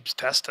 Yeah, he keeps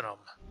testing them.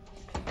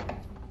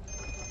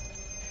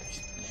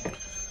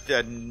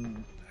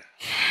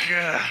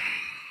 Yeah.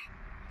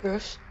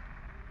 Bruce?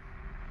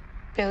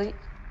 Billy?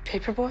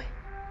 Paperboy?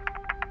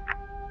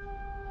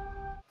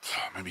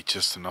 Maybe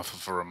just enough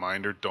of a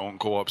reminder. Don't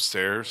go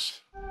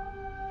upstairs.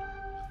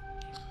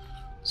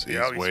 So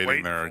Yeah, he's he's waiting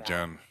waiting there for him.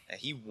 again. Yeah,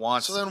 he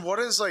wants. So then, what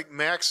is like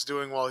Max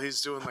doing while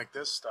he's doing like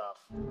this stuff?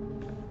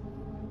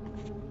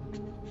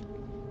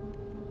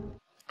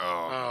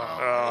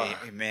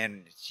 Hey,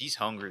 man, he's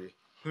hungry.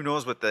 Who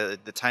knows what the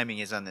timing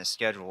is on this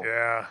schedule?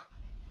 Yeah.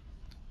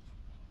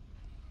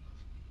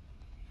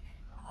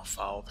 I'll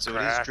follow the So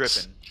cracks. it is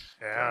dripping.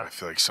 Yeah. God, I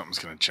feel like something's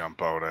gonna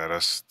jump out at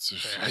us. It's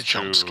just Yeah,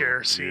 jump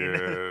scare scene.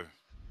 Yeah.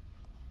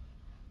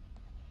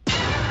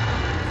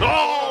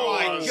 Oh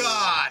my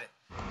God!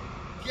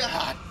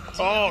 God!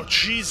 Oh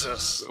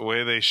Jesus! The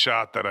way they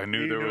shot that, I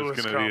knew there knew was it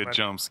was gonna be a coming.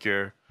 jump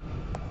scare.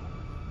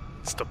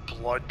 It's the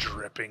blood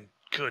dripping.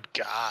 Good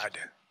God.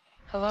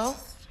 Hello?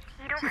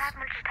 You don't have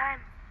much time.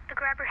 The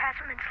grabber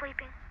hasn't been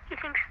sleeping. He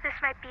thinks this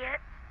might be it,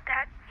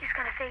 that he's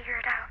gonna figure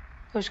it out.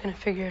 Who's gonna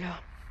figure it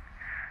out?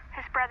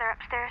 His brother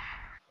upstairs.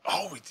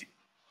 Oh,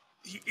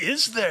 he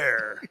is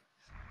there.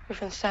 You're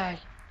from SAG.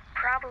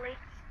 Probably.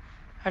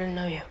 I didn't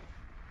know you.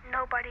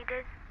 Nobody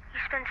did. You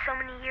spent so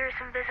many years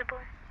invisible.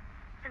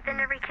 And then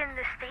every kid in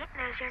the state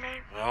knows your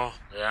name. Oh,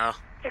 yeah.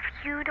 If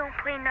you don't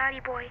play naughty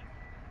boy,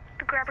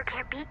 the grabber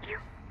can't beat you.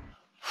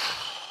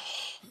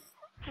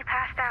 He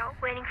passed out,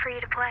 waiting for you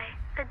to play.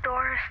 The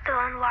door is still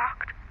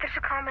unlocked. There's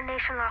a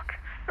combination lock.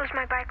 It was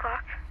my bike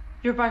lock.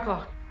 Your bike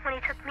lock. When he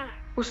took me,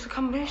 What's the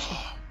combination?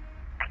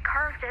 I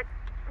carved it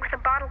with a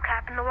bottle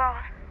cap in the wall,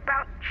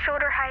 about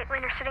shoulder height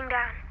when you're sitting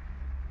down.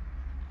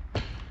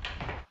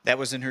 That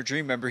was in her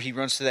dream. Remember, he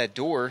runs to that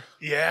door.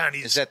 Yeah, and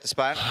he's Is that the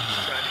spot? trying to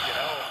get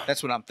out.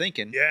 That's what I'm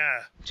thinking.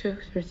 Yeah.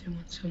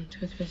 23317.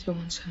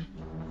 23317.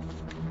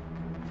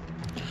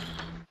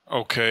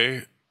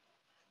 Okay.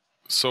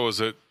 So is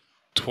it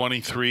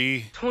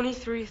 23?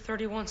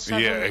 23317.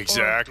 Yeah,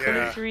 exactly.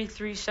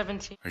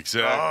 23317.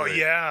 Exactly. Oh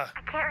yeah.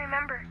 I can't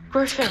remember.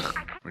 Griffin.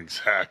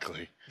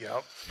 Exactly.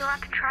 Yep. You'll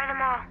have to try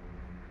them all.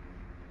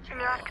 And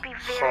you'll have to be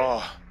very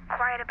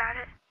quiet about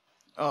it.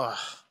 Ugh.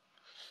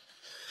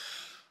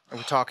 Are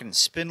we talking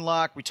spin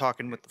lock? We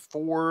talking with the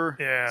 4?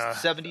 Yeah.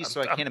 70s,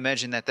 so I can't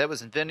imagine that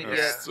was invented yet.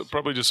 It's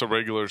probably just a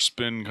regular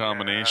spin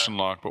combination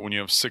lock, but when you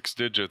have 6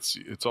 digits,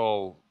 it's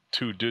all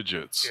 2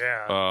 digits.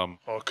 Yeah. Well,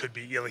 it could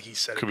be, like he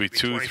said. Could be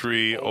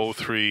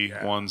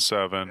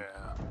 230317,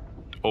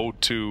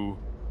 02.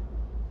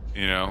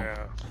 You know.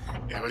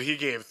 Yeah, but he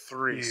gave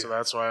 3, so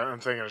that's why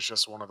I'm thinking it's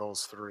just one of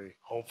those 3.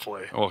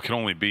 Hopefully. Well, it can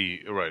only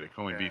be right. It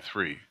can only be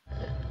 3.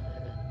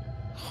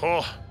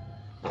 Oh.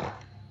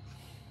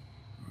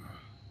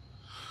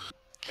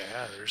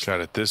 Yeah, there's.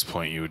 God, at this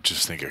point, you would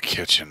just think a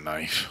kitchen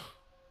knife.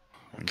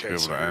 Okay,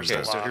 so here's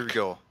the so here we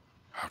go.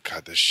 Oh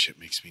God, this shit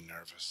makes me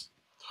nervous.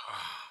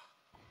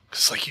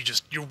 Cause like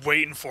you're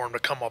waiting for him to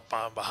come up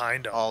on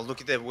behind him. Oh,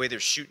 look at the way they're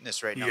shooting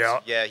this right now. Yeah.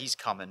 So, yeah, he's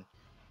coming.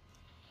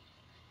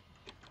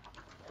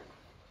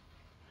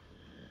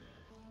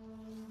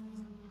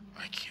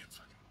 I can't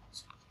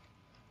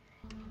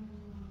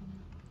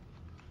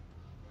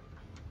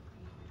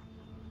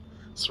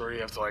It's where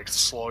you have to like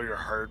slow your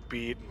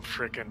heartbeat and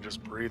frickin'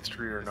 just breathe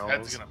through your nose.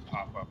 Head's gonna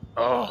pop up.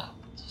 Oh,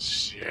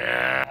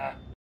 yeah.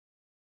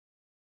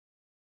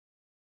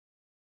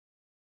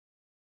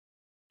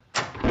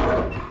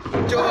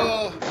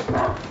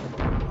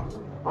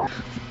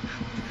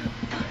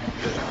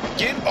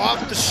 Get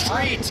off the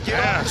street!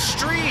 Get off the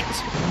street!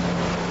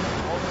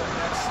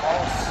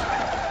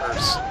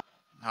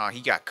 Oh, he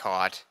got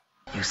caught.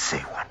 You say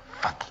one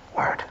fucking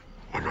word,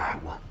 and I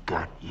will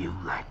gut you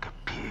like a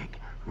pig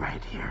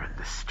right here in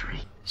the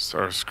street.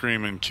 Start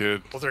screaming,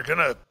 kid. Well,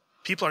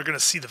 people are gonna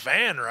see the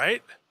van,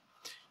 right?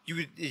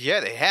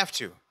 Yeah, they have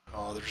to.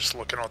 Oh, they're just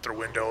looking out their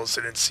windows.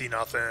 They didn't see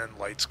nothing.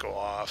 Lights go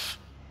off.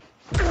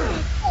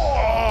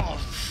 Oh!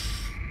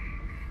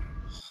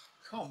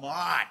 Come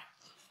on.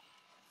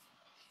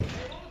 What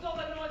was all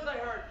that noise I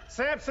heard?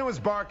 Samson was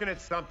barking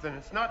at something.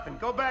 It's nothing.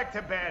 Go back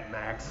to bed,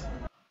 Max.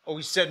 Oh,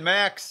 he said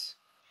Max.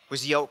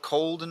 Was he out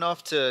cold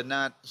enough to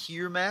not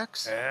hear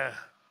Max? Yeah.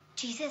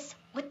 Jesus,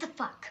 what the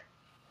fuck?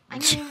 I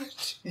mean,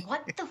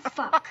 what the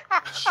fuck?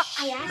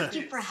 I asked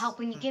you for help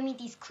when you give me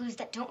these clues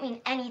that don't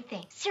mean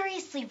anything.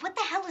 Seriously, what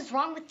the hell is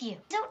wrong with you?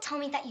 Don't tell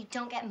me that you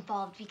don't get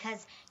involved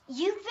because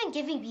you've been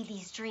giving me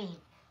these dreams.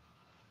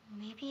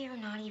 Maybe you're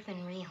not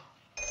even real.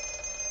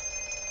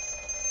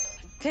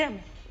 Damn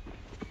it.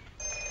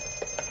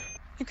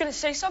 You gonna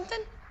say something?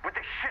 What the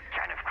shit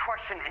kind of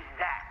question is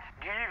that?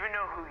 Do you even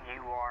know who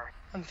you are?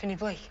 I'm Finney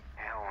Blake.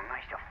 Oh,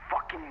 nice to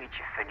fucking meet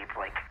you, Finney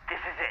Blake. This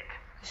is it.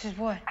 This is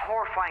what?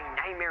 Horrifying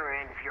nightmare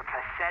end of your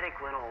pathetic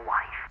little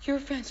life. You're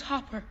Vance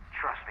Hopper.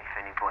 Trust me,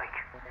 Finney Blake.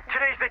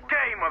 Today's the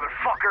day,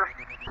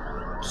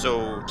 motherfucker.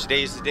 So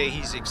today's the day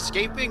he's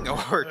escaping,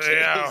 or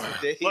today's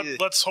the day?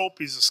 Let's hope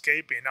he's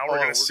escaping. Now we're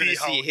gonna see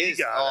how he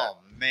got Oh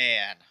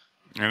man.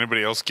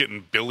 Anybody else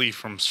getting Billy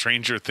from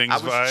Stranger Things I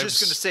was vibes? just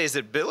gonna say, is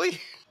it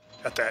Billy?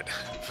 Got that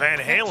Van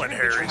Halen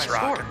hair he's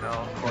rocking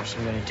now. Of course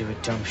I'm gonna do a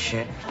dumb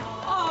shit.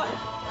 Oh,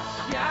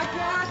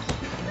 jackass!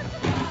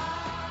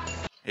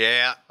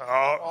 Yeah.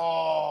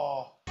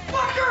 Oh.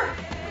 Fucker!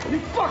 You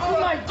fucked with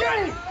my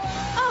Jenny!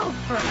 Oh!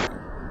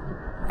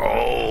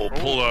 Oh,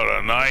 pulled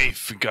out a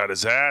knife and got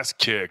his ass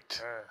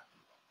kicked.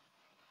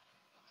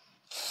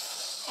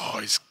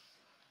 Oh,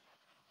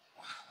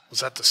 was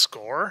that the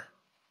score?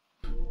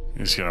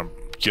 He's gonna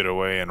get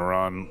away and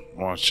run.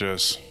 Watch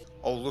this.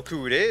 Oh, look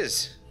who it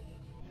is.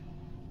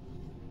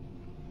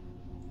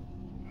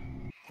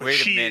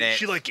 Wait a minute.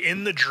 She like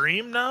in the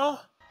dream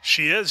now?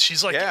 She is.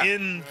 She's like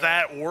in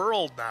that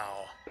world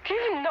now. Do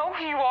you even know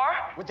who you are?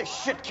 What the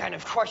shit kind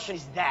of question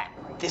is that?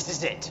 This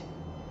is it.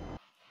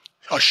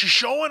 Oh, she's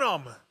showing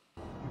him.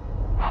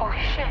 Holy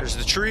shit. There's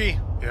the tree.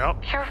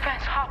 Yep. You're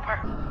Vance Hopper.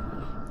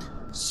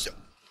 So,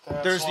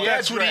 there's the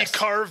That's what he address.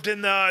 carved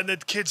in the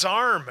kid's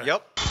arm.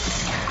 Yep.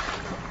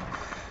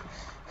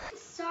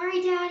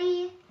 Sorry,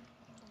 Daddy.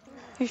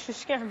 You should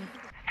scare me.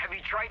 Have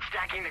you tried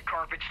stacking the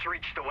carpets to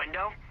reach the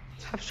window?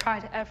 I've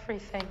tried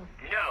everything.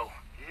 No,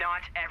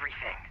 not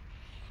everything.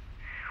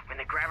 When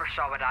the grabber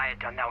saw what I had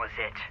done, that was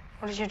it.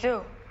 What did you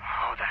do?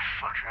 Oh, that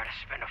fucker had to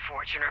spend a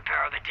fortune to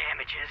repair all the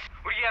damages.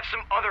 Or do you have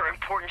some other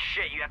important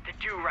shit you have to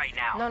do right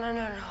now? No.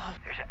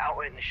 There's an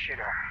outlet in the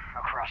shitter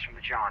across from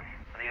the John.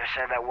 On the other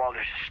side of that wall,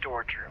 there's a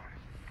storage room.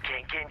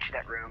 Can't get into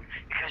that room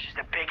because there's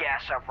a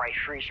big-ass upright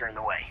freezer in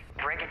the way.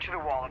 Break into the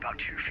wall about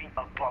 2 feet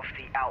above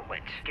the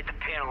outlet. Get the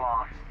panel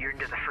off. You're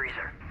into the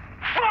freezer.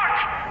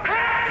 Fuck!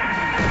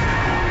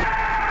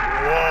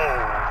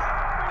 Whoa.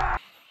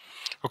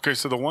 Okay,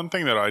 so the one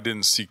thing that I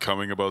didn't see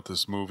coming about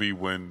this movie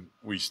when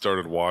we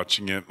started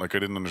watching it, like I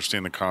didn't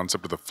understand the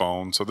concept of the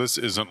phone. So this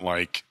isn't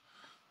like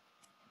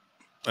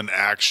an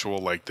actual,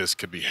 like this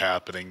could be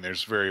happening.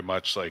 There's very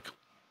much like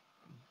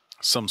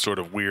some sort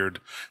of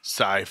weird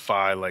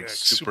sci-fi, like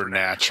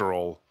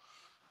supernatural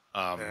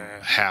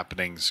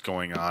happenings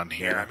going on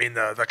here. Yeah, I mean,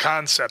 the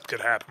concept could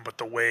happen, but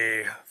the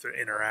way, the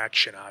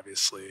interaction,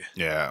 obviously.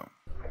 Yeah.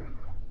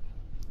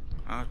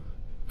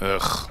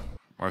 Ugh.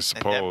 I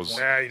suppose.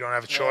 Yeah, you don't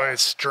have a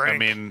choice. Drink. I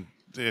mean,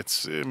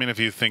 if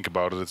you think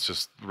about it, it's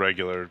just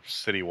regular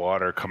city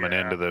water coming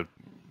into the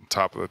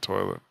top of the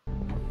toilet.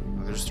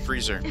 There's the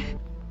freezer.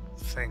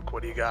 Think,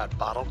 what do you got?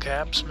 Bottle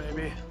caps,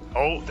 maybe?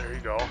 Oh, there you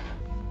go.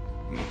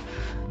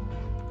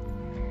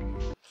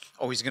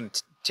 Oh, he's gonna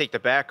take the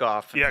back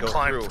off. And Yeah, go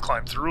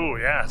climb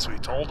through. Yeah, that's what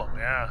he told him.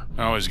 Yeah.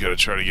 I always got to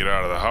try to get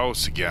out of the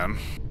house again.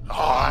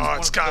 Oh,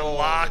 it's got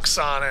locks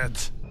on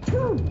it.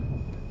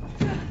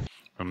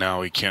 And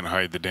now he can't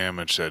hide the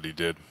damage that he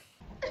did.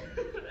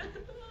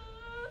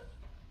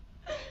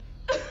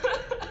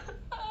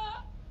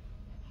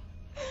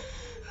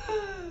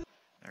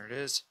 There it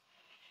is.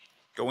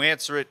 Go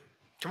answer it.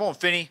 Come on,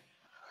 Finney.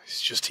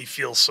 He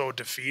feels so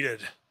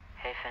defeated.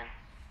 Hey, Finn.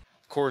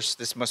 Of course,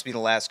 this must be the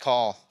last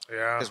call.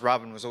 Yeah. Because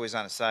Robin was always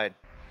on his side.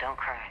 Don't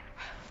cry.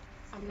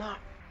 I'm not.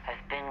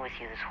 I've been with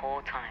you this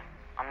whole time.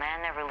 A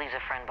man never leaves a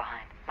friend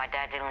behind. My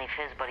dad didn't leave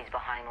his buddies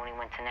behind when he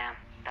went to Nam.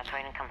 That's why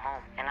I didn't come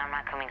home. And I'm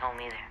not coming home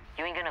either.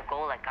 You ain't gonna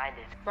go like I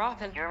did.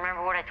 Robin. You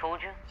remember what I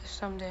told you?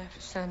 Someday I have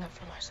to stand up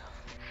for myself.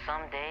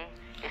 Someday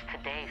is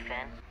today,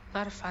 Finn.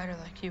 Not a fighter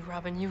like you,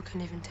 Robin. You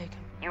couldn't even take him.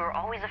 You were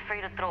always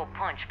afraid to throw a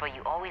punch, but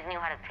you always knew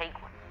how to take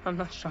one. I'm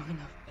not strong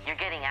enough. You're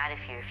getting out of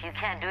here. If you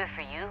can't do it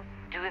for you,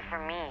 do it for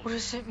me. What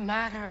does it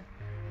matter?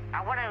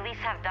 I would at least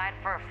have died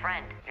for a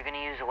friend. You're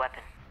gonna use a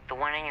weapon. The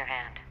one in your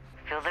hand.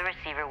 Fill the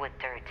receiver with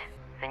dirt.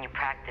 Then you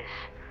practice.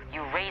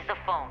 You raise the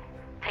phone.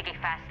 Take a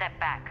fast step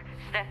back.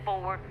 Step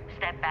forward,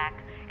 step back,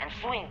 and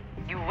swing.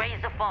 You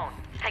raise the phone.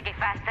 Take a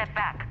fast step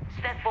back.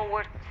 Step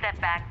forward, step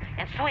back,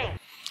 and swing.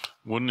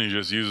 Wouldn't he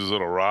just use his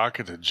little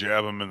rocket to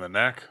jab him in the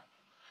neck?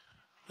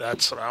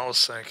 That's what I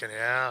was thinking,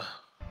 yeah.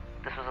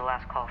 This was the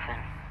last call,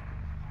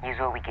 Finn. Use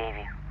what we gave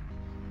you.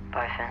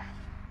 Bye, Finn.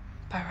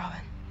 Bye,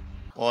 Robin.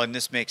 Well, and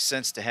this makes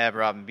sense to have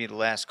Robin be the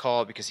last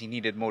call because he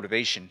needed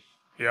motivation.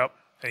 Yep.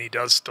 And he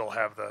does still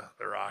have the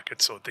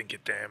rocket, so it didn't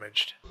get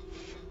damaged.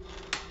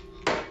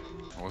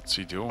 What's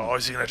he doing? Oh,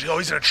 he's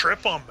gonna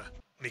trip him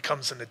when he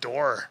comes in the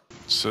door.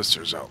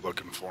 Sister's out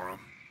looking for him.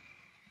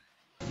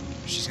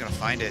 She's gonna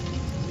find it.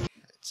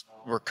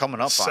 We're coming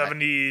up on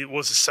 70,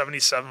 was it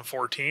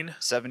 77-14?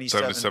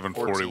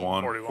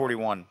 77-41.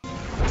 41.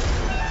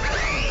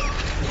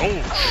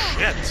 Oh,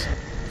 shit.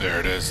 There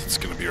it is. It's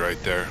going to be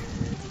right there.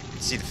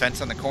 See the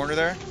fence on the corner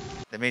there?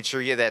 They made sure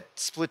you had that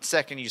split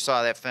second you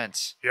saw that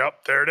fence.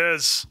 Yep, there it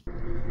is.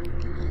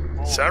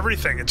 It's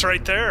everything. It's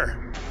right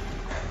there.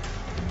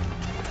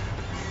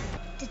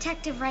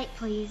 Detective Wright,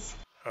 please.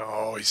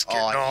 Oh, he's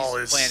getting all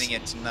his... planning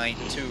it tonight,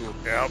 too.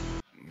 Yep.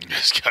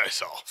 This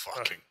guy's all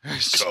fucking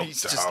He's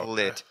just out.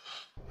 lit.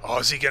 Oh,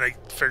 is he going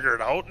to figure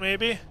it out,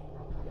 maybe?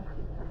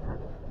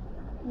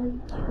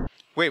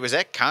 Wait, was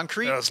that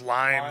concrete? That was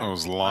lime. That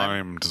was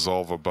lime.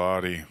 Dissolve a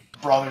body.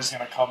 Brother's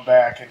gonna come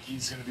back and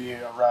he's gonna be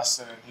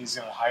arrested and he's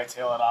gonna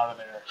hightail it out of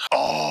there.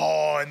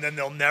 Oh, and then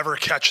they'll never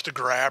catch the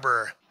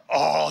grabber.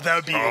 Oh, that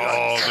would be...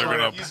 they're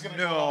going He's gonna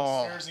to go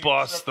downstairs and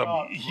bust get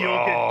them. tripped up.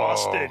 He'll get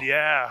busted,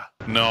 yeah.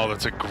 No,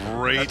 that's a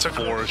great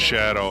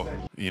foreshadow.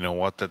 You know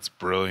what? That's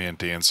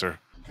brilliant answer.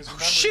 Oh,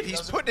 shit,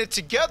 he's putting it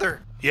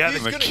together. Yeah,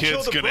 he's the gonna kid's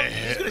kill the gonna brother.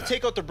 hit. He's gonna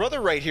take out the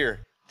brother right here.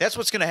 That's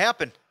what's gonna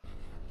happen.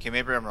 Okay,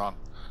 maybe I'm wrong.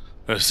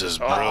 This is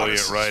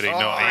brilliant writing.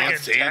 No,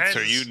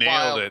 answer, you nailed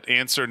wild. it.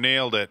 Answer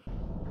nailed it.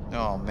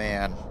 Oh,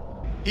 man.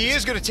 He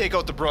is gonna take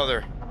out the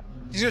brother.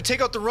 He's gonna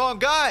take out the wrong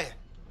guy.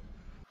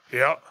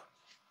 Yep.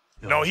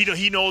 No,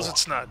 he knows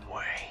it's not.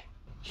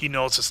 He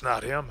knows it's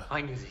not him.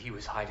 I knew that he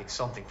was hiding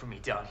something from me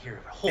down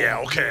here. Holy Yeah,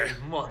 okay. Mary,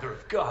 Mother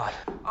of God.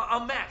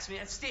 I'm Max,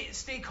 man.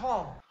 Stay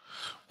calm.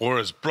 Or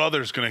his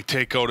brother's going to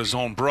take out his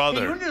own Hey,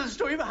 brother. you want to know the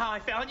story about how I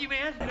found you,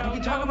 man? We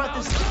can talk about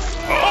this.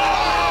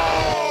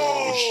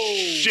 Oh,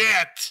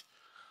 shit.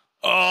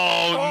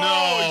 Oh,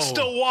 no. He's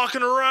still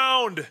walking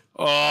around.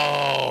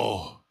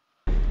 Oh.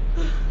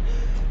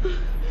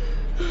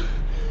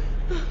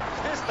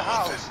 This the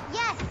house.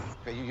 Yes.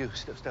 Okay, you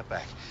step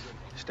back.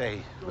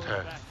 Stay with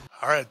her.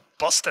 All right,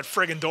 bust that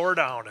friggin' door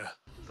down.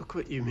 Look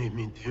what you made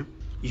me do.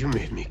 You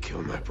made me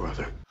kill my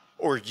brother.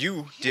 Or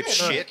you,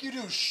 dipshit. You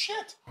do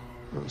shit.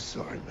 I'm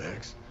sorry,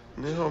 Max.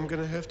 Now I'm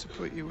gonna have to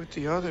put you with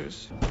the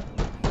others.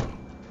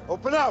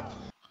 Open up!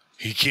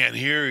 He can't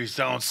hear. He's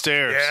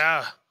downstairs.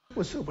 Yeah.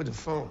 What's up with the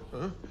phone,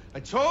 huh? I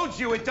told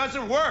you it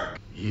doesn't work!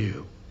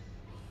 You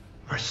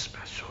are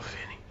special,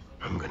 Finney.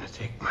 I'm gonna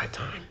take my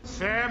time.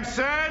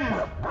 Samson!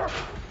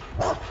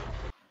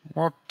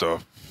 What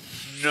the?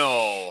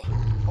 No.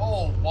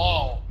 Oh,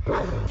 wow.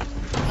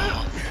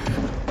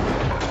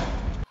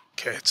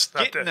 Okay, it's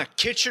not Get in that. the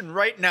kitchen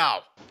right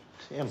now.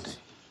 It's empty.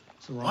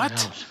 It's the wrong What?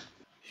 house.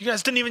 You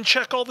guys didn't even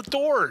check all the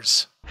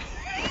doors.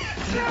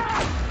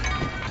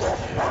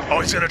 Oh,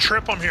 he's gonna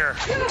trip him here.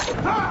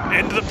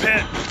 Into the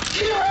pit.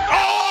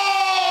 Oh!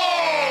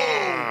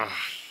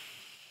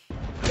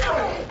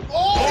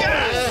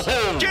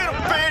 Oh! Get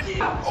him, Ben!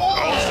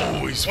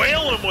 Oh, he's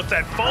Wailing him with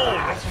that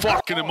phone.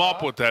 fucking him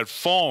up with that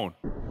phone.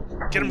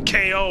 Get him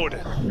KO'd.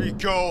 Here you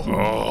go.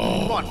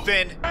 Oh. Come on,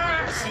 Finn.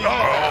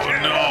 Oh,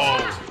 no.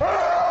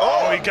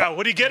 Oh, he got.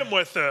 What did he get him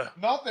with?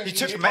 Nothing. He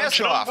took the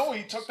mask off. No,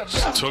 he took the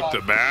mask Took off.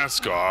 the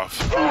mask off.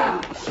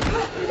 Oh,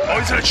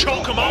 he's gonna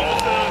choke him out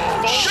with the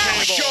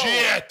phone cable.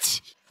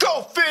 Shit.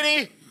 Go,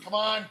 Finney! Come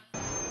on.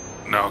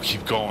 No,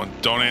 keep going.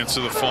 Don't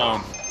answer the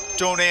phone.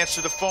 Don't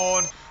answer the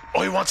phone.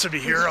 Oh, he wants him to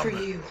hear him.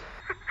 You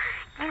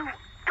don't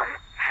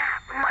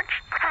have much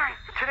time.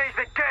 Today's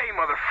the day,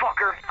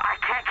 motherfucker. I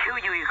can't kill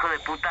you, hijo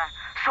de puta.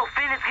 So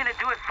Finn is gonna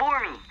do it for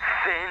me.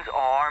 Finn's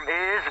arm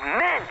is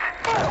mint.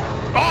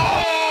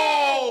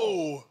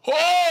 Oh!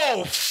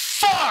 Oh,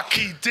 fuck!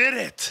 He did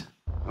it.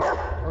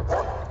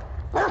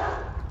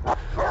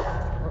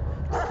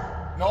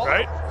 No,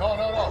 Right? No.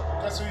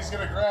 Guess what he's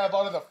gonna grab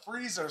out of the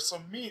freezer?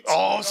 Some meat.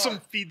 Oh, some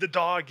feed the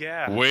dog,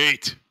 yeah.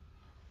 Wait.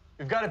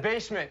 We've got a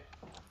basement.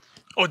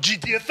 Oh, gee,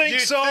 do you think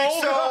so?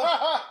 Think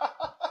so?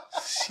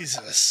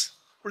 Jesus.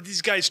 Were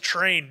these guys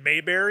trained?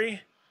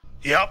 Mayberry?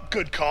 Yep,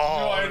 good call.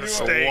 No, I knew it.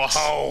 Steaks.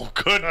 Wow,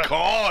 good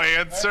call,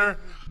 answer.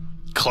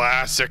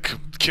 Classic.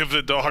 Give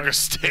the dog a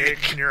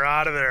steak. And you're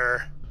out of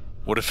there.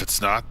 What if it's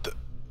not?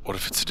 What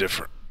if it's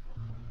different?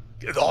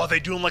 Oh, they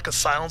doing like a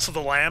Silence of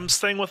the Lambs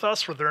thing with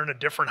us where they're in a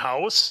different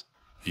house?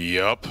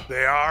 Yup.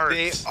 They are.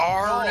 They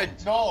are.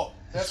 No,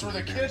 that's where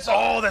the kids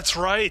are. Oh, that's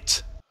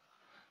right.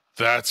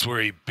 That's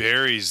where he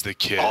buries the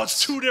kids. Oh,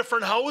 it's two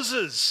different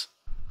houses.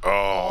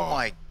 Oh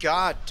my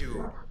God,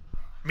 dude.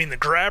 I mean, the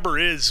grabber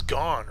is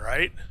gone,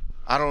 right?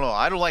 I don't know.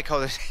 I don't like how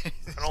this.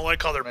 I don't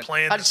like how they're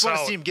playing I this just want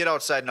to out. see him get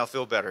outside and I'll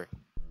feel better.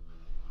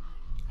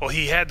 Well,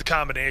 he had the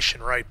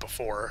combination right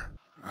before.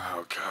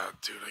 Oh God,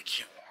 dude, I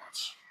can't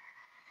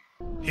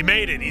watch. He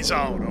made it. He's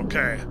out.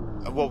 Okay.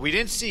 Well, we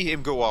didn't see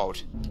him go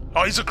out.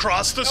 Oh, he's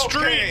across the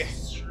street.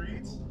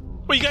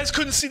 Well, you guys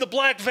couldn't see the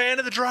black van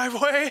in the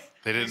driveway?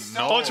 They didn't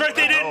know. Oh, that's right.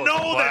 They didn't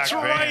know. That's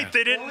Black right. van.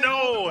 They didn't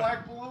know.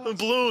 The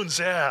balloons,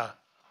 yeah.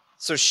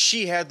 So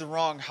she had the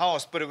wrong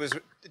house, but it was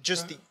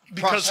just the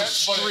because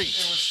cross the But street. it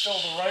was still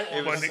the right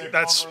one. because they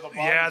That's found where the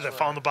bodies they were.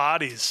 found the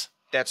bodies.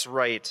 That's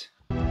right.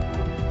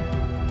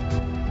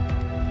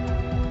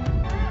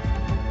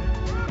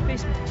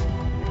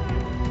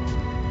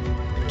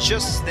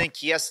 Just think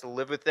he has to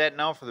live with that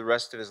now for the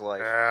rest of his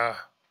life. Yeah.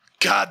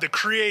 God, the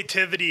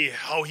creativity,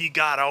 how he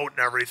got out and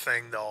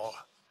everything, though.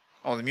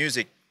 Oh, the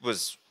music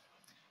was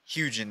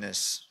huge in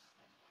this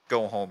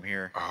Go Home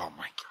here. Oh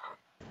my God.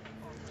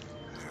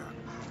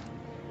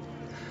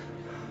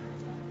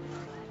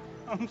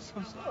 I'm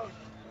so sorry.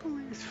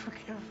 Please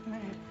forgive me.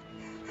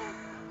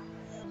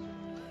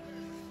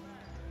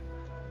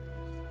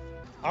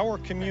 Our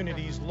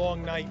community's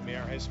long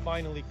nightmare has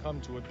finally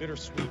come to a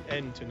bittersweet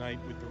end tonight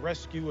with the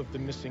rescue of the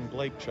missing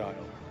Blake child,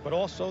 but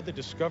also the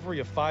discovery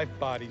of 5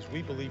 bodies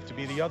we believe to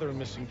be the other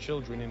missing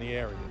children in the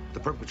area. The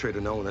perpetrator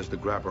known as the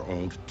Grabber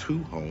owned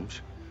 2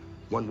 homes,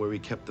 one where he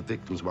kept the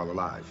victims while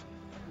alive,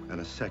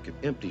 and a second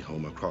empty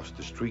home across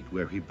the street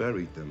where he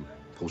buried them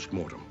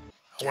post-mortem.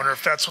 I wonder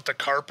if that's what the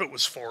carpet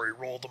was for. He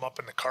rolled them up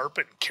in the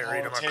carpet and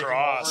carried them Take 'em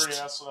across. over,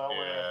 yeah, so that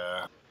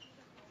way.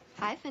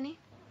 Hi, Finney.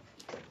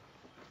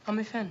 I'm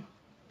a fan.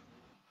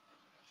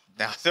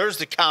 Now there's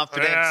the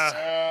confidence.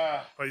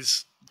 Yeah.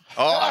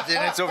 Oh,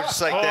 then it's over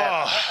just like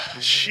that. Oh,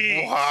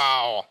 jeez.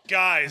 Wow.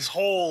 Guys,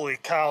 holy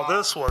cow,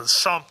 this was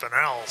something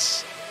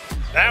else.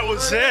 That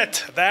was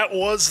it. That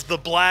was the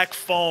Black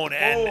Phone.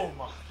 And,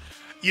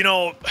 you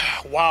know,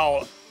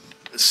 wow,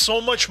 so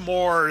much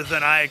more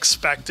than I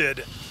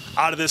expected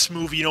out of this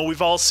movie. You know,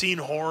 we've all seen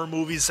horror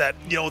movies that,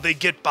 you know, they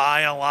get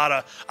by on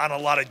a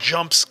lot of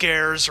jump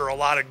scares or a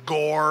lot of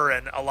gore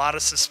and a lot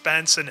of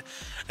suspense. And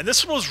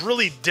this one was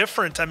really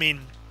different. I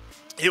mean,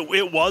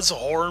 it was a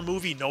horror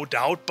movie, no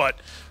doubt, but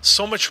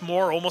so much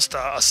more, almost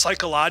a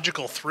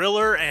psychological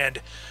thriller. And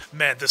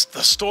man, the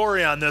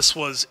story on this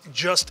was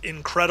just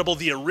incredible.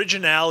 The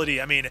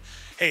originality. I mean,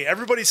 hey,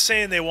 everybody's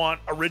saying they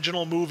want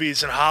original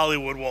movies in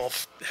Hollywood. Well,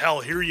 hell,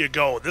 here you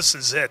go. This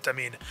is it. I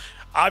mean,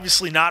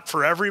 obviously not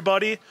for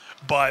everybody,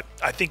 but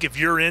I think if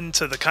you're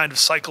into the kind of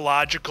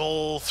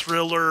psychological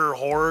thriller,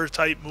 horror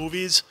type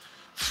movies,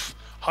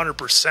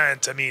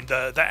 100%. I mean,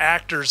 the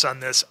actors on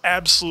this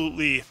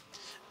absolutely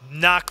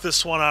knocked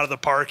this one out of the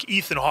park.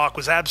 Ethan Hawke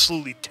was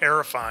absolutely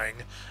terrifying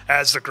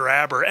as the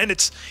Grabber, and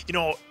it's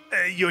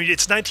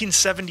it's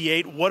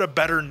 1978. What a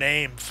better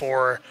name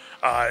for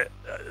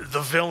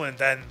the villain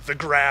than the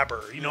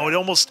Grabber? You know, it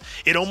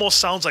almost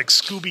sounds like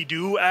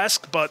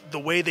Scooby-Doo-esque, but the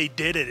way they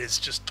did it is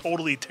just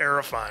totally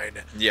terrifying.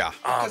 Yeah,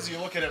 because you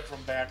look at it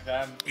from back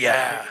then.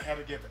 Yeah, you had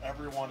to give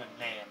everyone a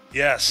name.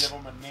 Yes,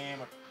 give them a name,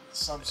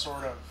 some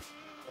sort of,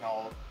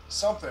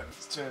 something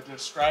to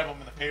describe them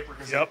in the paper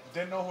because they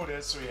didn't know who it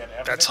is, so you had to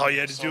have that's how you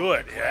had to do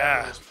it.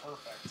 Yeah.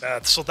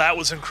 So that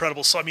was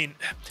incredible. So, I mean,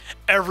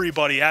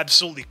 everybody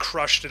absolutely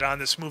crushed it on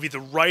this movie. The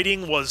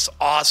writing was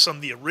awesome.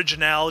 The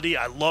originality,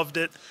 I loved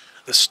it.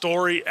 The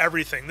story,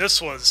 everything.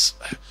 This was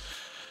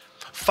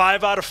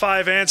 5 out of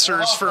 5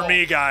 answers for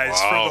me, guys,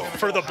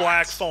 for the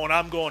Black Phone.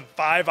 I'm going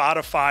 5 out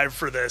of 5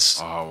 for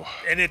this. Oh.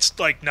 And it's,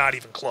 like, not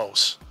even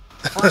close.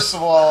 First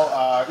of all,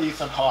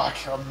 Ethan Hawke,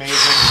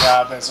 amazing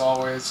job as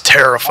always.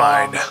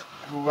 Terrifying.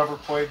 Whoever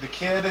played the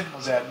kid,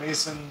 was that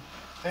Mason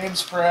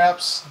Thames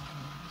perhaps?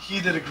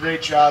 He did a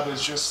great job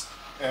as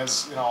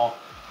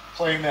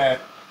playing that,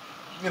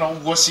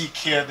 wussy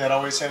kid that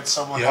always had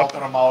someone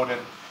helping him out and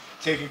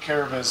taking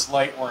care of his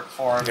light work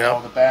for him,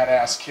 the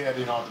badass kid, at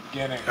the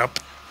beginning.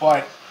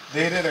 But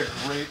they did a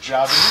great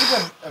job.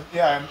 And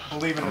even, I'm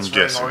believing it's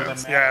very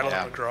northern.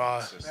 Madeline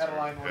McGraw.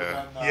 Madeline would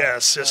have been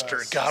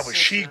sister. God, was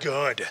she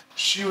good.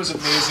 She was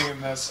amazing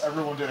in this.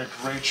 Everyone did a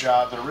great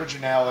job. The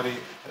originality.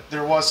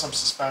 There was some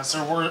suspense.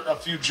 There were a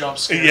few jump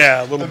scares.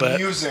 Yeah, a little bit.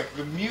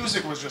 The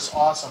music was just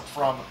awesome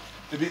from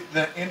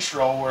the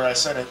intro where I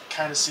said it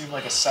kind of seemed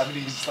like a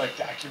 70s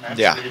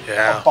documentary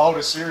about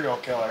a serial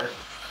killer.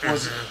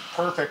 Was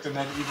perfect. And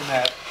then even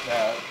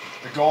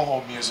the Go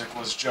Home music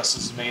was just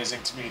as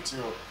amazing to me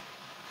too.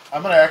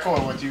 I'm going to echo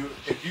it with you.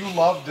 If you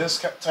love this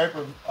type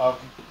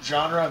of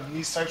genre and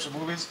these types of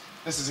movies,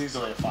 this is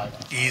easily a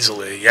 5.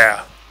 Easily,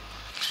 yeah.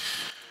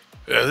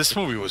 Yeah, this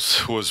movie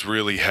was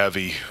really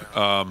heavy.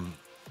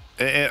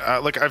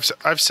 Like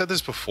I've said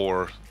this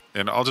before,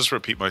 and I'll just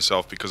repeat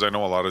myself because I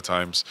know a lot of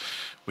times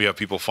we have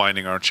people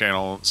finding our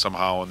channel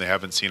somehow and they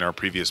haven't seen our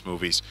previous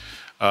movies.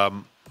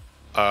 I'm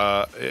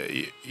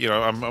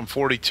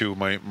 42.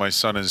 My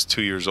son is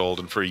 2 years old,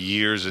 and for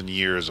years and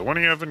years, when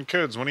are you having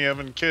kids? When are you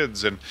having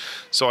kids? And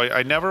so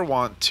I never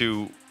want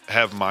to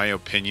have my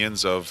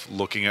opinions of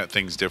looking at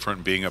things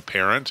different, being a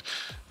parent,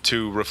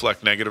 to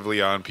reflect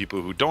negatively on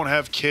people who don't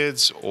have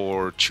kids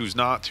or choose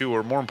not to,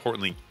 or more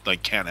importantly,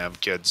 can't have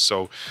kids.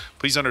 So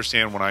please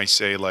understand when I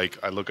say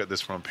I look at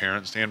this from a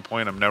parent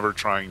standpoint, I'm never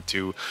trying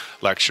to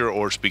lecture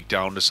or speak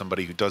down to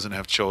somebody who doesn't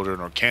have children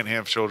or can't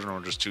have children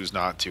or just choose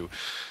not to.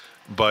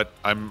 But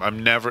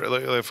I'm never,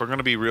 if we're going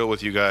to be real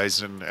with you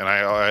guys, and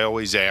I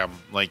always am,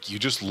 you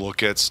just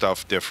look at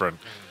stuff different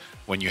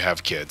when you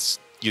have kids.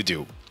 You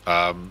do.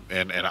 And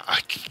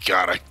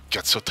God, I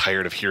got so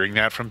tired of hearing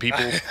that from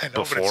people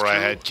before I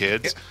had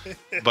kids.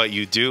 But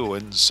you do,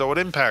 and so it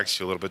impacts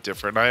you a little bit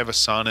different. I have a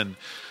son, and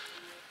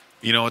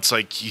you know, it's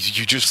like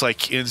you just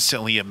like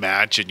instantly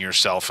imagine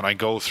yourself, and I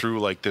go through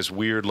like this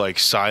weird, like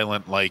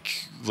silent,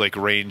 like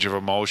range of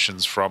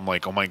emotions from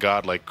like, oh my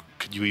God, like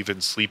could you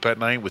even sleep at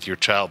night with your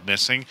child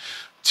missing,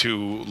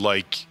 to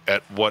like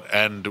at what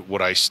end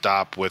would I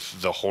stop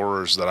with the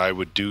horrors that I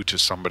would do to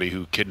somebody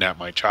who kidnapped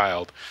my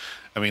child.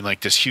 I mean,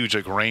 like this huge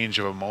like range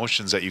of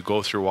emotions that you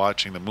go through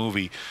watching the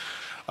movie.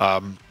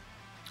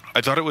 I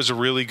thought it was a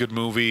really good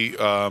movie.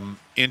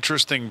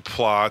 Interesting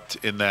plot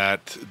in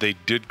that they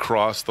did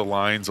cross the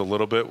lines a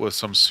little bit with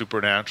some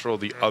supernatural.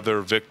 The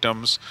other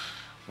victims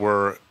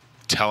were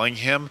telling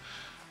him.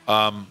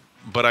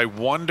 But I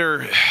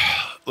wonder,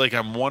 like,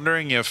 I'm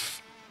wondering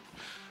if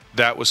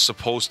that was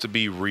supposed to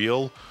be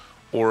real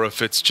or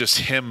if it's just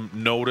him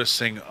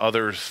noticing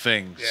other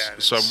things. Yeah,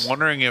 so I'm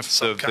wondering if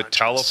the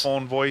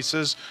telephone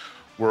voices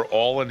were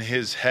all in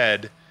his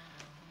head,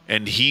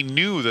 and he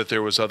knew that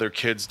there was other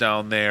kids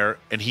down there,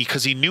 and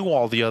because he knew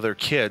all the other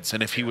kids,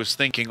 and if he was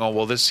thinking, oh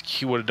well,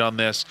 he would have done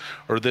this,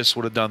 or this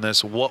would have done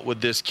this, what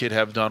would this kid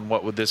have done,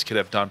 what would this kid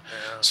have done?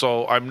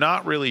 So I'm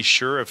not really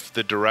sure if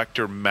the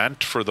director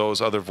meant for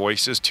those other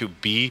voices to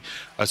be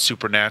a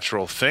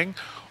supernatural thing,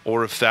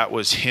 or if that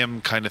was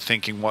him kind of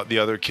thinking what the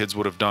other kids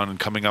would have done and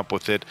coming up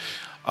with it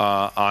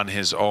on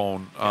his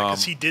own.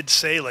 Because he did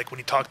say, like, when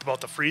he talked about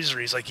the freezer,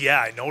 he's like,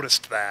 yeah, I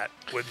noticed that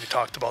when we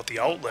talked about the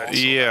outlet.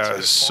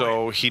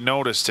 So he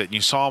noticed it. And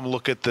you saw him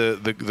look at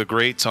the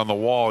grates on the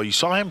wall. You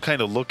saw him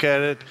kind of look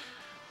at it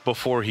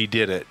before he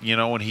did it, you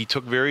know, and he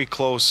took very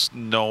close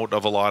note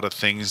of a lot of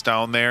things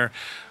down there.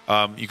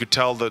 You could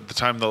tell that the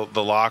time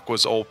the lock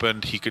was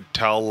opened, he could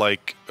tell,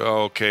 like,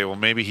 oh, okay, well,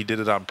 maybe he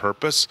did it on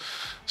purpose.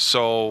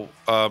 So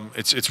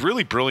it's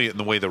really brilliant in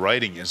the way the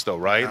writing is, though,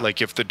 right? Yeah.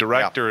 Like, if the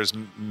director is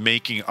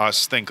making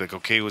us think, like,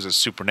 okay, was it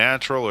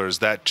supernatural, or is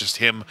that just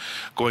him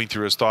going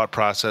through his thought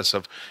process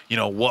of, you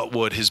know, what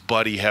would his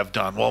buddy have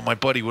done? Well, my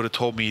buddy would have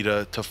told me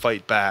to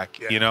fight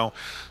back, you know?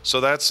 So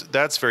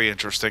that's very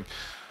interesting.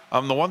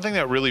 The one thing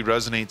that really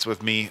resonates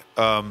with me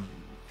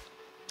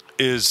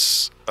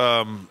is,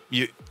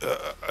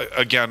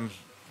 again,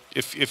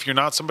 if you're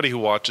not somebody who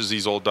watches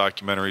these old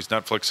documentaries,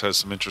 Netflix has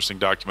some interesting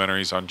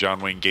documentaries on John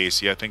Wayne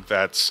Gacy. I think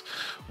that's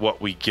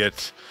what we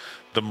get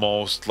the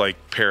most,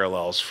 like,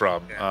 parallels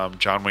from.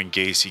 John Wayne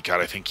Gacy, God,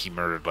 I think he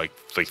murdered like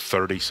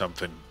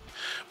 30-something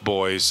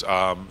boys.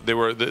 They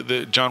were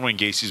the John Wayne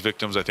Gacy's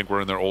victims, I think,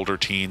 were in their older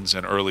teens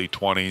and early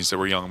 20s. They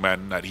were young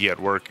men that he had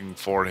working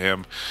for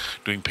him,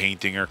 doing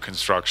painting or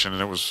construction,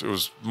 and it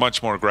was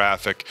much more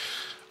graphic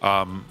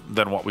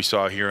than what we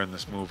saw here in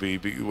this movie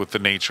with the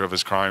nature of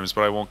his crimes.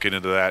 But I won't get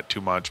into that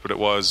too much. But it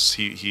was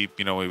he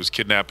you know, he was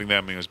kidnapping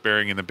them. He was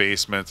burying in the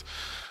basement.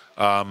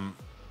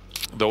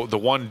 The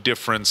one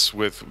difference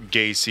with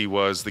Gacy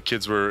was the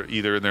kids were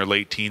either in their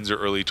late teens or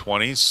early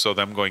 20s, so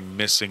them going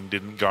missing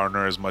didn't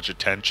garner as much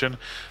attention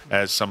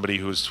as somebody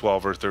who was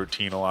 12 or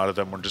 13. A lot of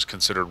them were just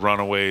considered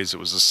runaways. It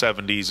was the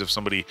 70s. If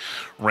somebody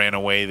ran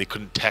away, they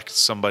couldn't text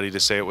somebody to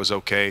say it was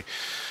okay.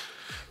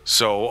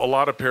 So a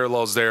lot of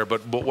parallels there.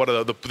 But what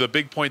the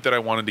big point that I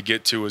wanted to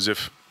get to is,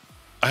 if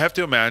I have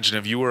to imagine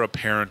if you were a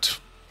parent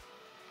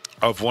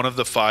of one of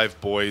the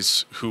 5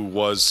 boys who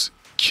was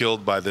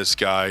killed by this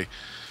guy,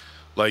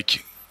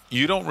 like,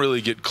 you don't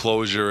really get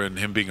closure in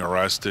him being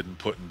arrested and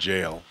put in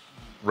jail,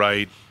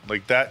 right?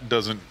 Like, that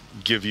doesn't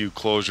give you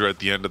closure at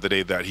the end of the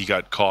day that he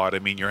got caught. I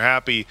mean, you're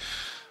happy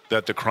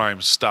that the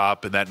crimes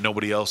stop and that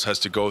nobody else has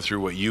to go through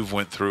what you've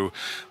went through,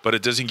 but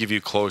it doesn't give you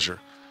closure.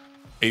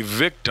 A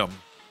victim,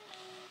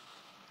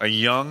 a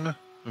young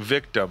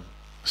victim,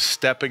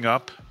 stepping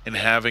up and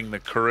having the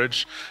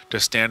courage to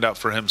stand up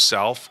for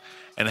himself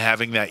and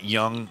having that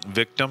young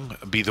victim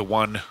be the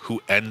one who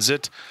ends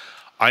it.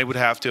 I would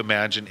have to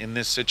imagine in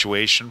this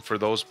situation for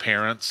those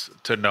parents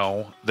to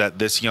know that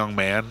this young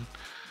man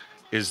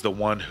is the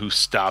one who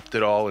stopped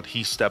it all, and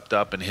he stepped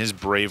up and his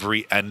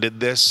bravery ended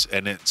this.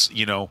 And it's,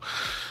 you know,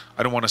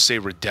 I don't want to say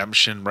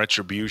redemption,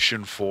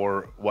 retribution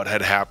for what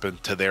had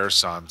happened to their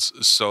sons.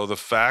 So the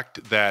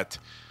fact that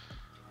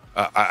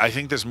I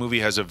think this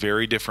movie has a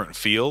very different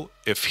feel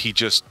if he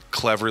just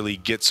cleverly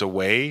gets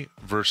away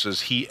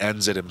versus he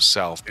ends it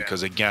himself.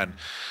 Because again,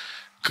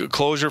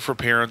 closure for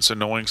parents and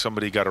knowing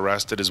somebody got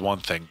arrested is one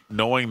thing.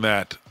 Knowing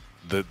that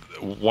the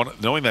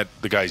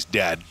guy's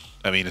dead,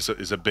 I mean,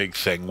 is a big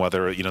thing.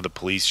 Whether, you know, the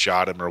police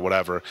shot him or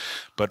whatever,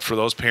 but for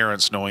those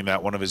parents, knowing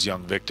that one of his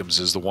young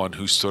victims is the one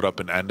who stood up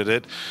and ended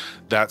it,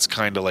 that's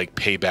kind of like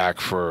payback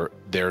for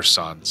their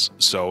sons.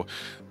 So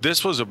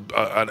This was an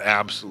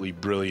absolutely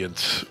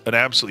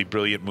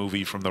brilliant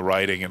movie from the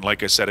writing, and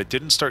like I said, it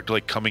didn't start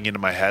like coming into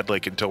my head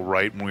like until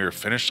right when we were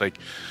finished, like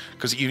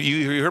because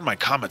you heard my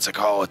comments like,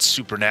 oh, it's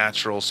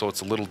supernatural, so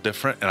it's a little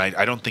different, and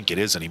I don't think it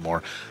is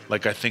anymore.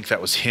 Like I think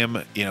that was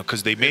him, you know,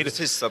 because they made it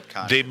his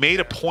subconscious. They made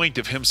a point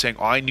of him saying,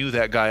 oh, I knew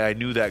that guy, I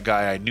knew that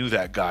guy, I knew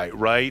that guy,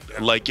 right?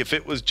 Like if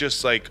it was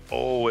just like,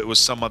 oh, it was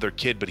some other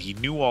kid, but he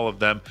knew all of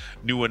them,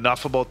 knew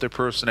enough about their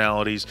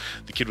personalities.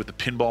 The kid with the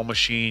pinball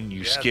machine,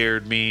 you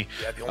scared me.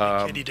 Yeah, the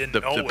only kid he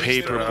didn't know the was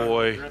paper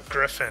boy.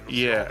 Griffin was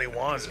the only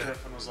one.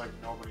 Griffin was like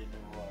nobody knew.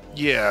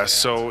 Yeah,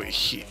 so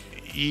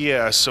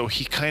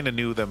he kind of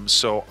knew them.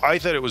 So I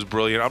thought it was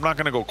brilliant. I'm not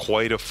going to go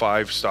quite a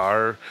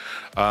 5-star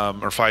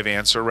or 5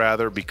 answer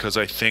rather, because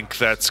I think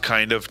that's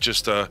kind of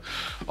just a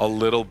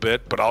little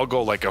bit, but I'll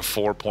go like a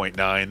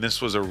 4.9.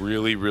 This was a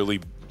really,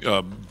 really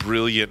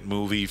brilliant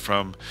movie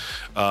from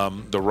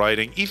the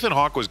writing. Ethan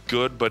Hawke was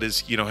good, but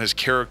his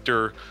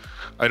character,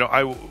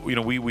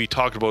 we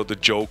talked about the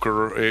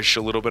Joker-ish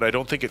a little bit. I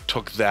don't think it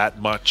took that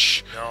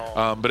much,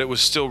 but it was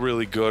still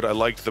really good. I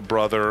liked the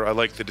brother. I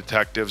liked the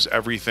detectives,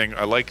 everything.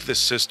 I liked the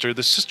sister.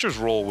 The sister's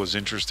role was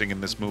interesting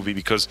in this movie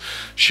because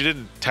she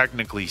didn't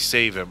technically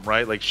save him,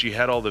 right? Like she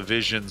had all the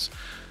visions,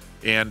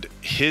 and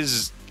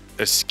his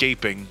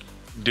escaping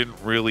didn't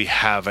really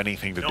have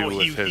anything to do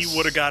with his... He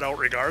would have got out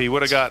regardless. He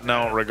would have gotten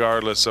out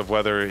regardless of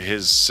whether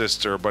his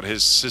sister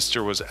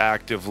was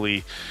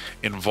actively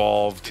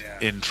involved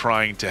in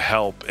trying to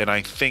help. And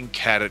I think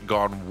had it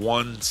gone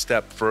one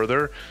step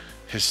further,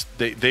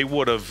 they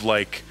would have,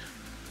 like,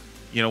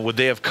 you know, would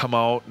they have come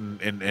out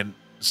and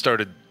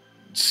started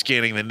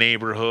scanning the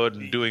neighborhood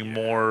and doing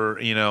more,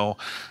 you know.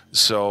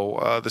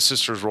 So the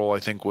sister's role, I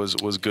think, was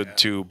good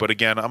too. But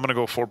again, I'm going to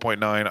go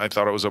 4.9. I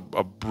thought it was a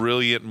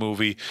brilliant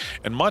movie,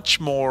 and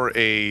much more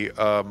I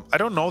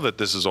don't know that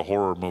this is a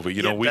horror movie.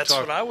 You know, that's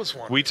what I was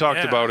wondering. We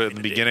talked about it in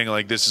the beginning,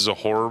 like this is a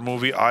horror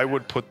movie. I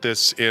would put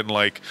this in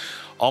like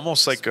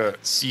almost like I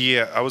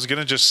was going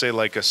to just say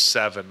like a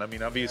 7. I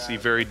mean, obviously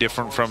very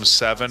different from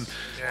 7.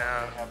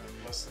 Yeah.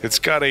 It's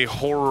got a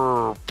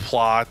horror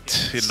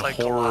plot and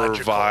horror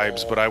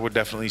vibes, but I would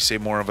definitely say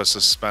more of a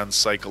suspense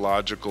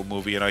psychological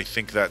movie, and I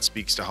think that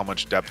speaks to how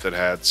much depth it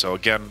had. So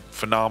again,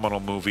 phenomenal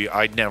movie.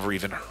 I'd never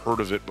even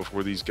heard of it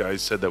before these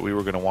guys said that we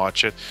were going to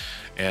watch it,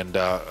 and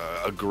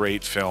a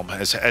great film.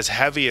 As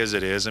heavy as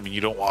it is, I mean,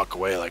 you don't walk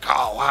away like,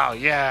 oh, wow,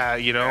 yeah,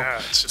 you know. Yeah,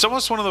 it's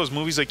almost one of those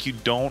movies like you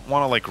don't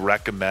want to like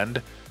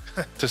recommend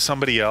to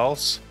somebody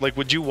else. Like,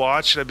 would you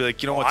watch it? I'd be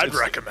like, you know what? I'd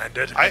recommend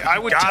it. I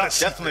would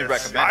definitely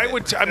recommend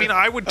it.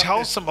 I would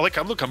tell somebody,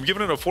 like, look, I'm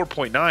giving it a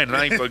 4.9, and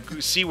I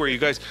see where you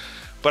guys,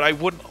 but I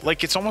wouldn't,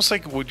 like, it's almost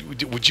like,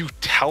 would you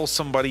tell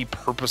somebody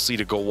purposely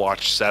to go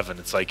watch 7?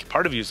 It's like,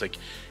 part of you is like,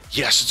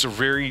 yes, it's a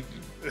very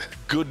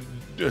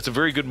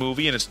good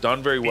movie, and it's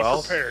done very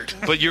well. Prepared.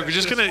 But you're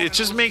just gonna, it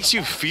just makes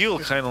you feel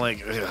kind of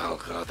like,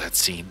 oh god, that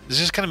scene. It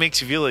just kind of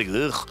makes you feel like,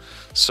 ugh.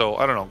 So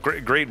I don't know.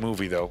 Great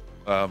movie though.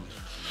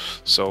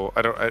 So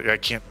I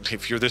can't.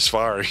 If you're this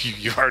far,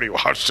 you've already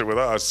watched it with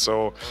us.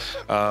 So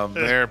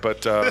there,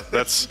 but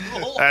that's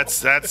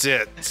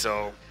it.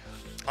 So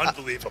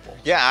unbelievable.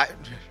 Yeah,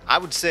 I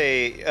would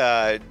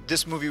say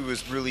this movie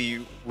was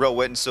really well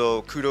written.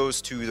 So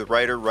kudos to the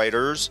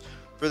writers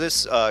for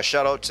this.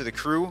 Shout out to the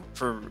crew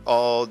for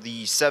all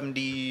the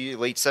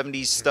late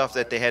 70s stuff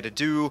that they had to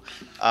do.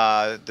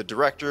 The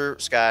director,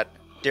 Scott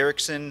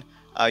Derrickson,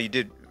 you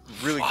did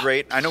really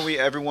great. I know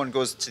everyone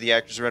goes to the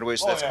actors right away,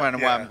 so that's kind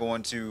of why I'm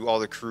going to all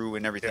the crew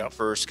and everything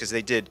first, because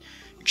they did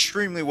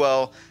extremely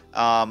well.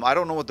 I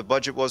don't know what the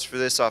budget was for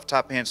this off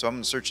top of hand, so I'm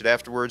going to search it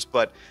afterwards,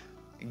 but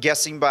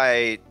guessing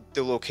by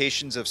the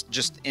locations of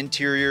just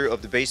interior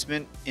of the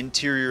basement,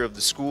 interior of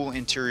the school,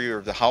 interior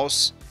of the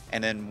house,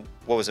 and then,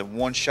 what was it,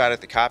 one shot at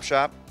the cop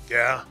shop?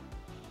 Yeah.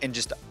 And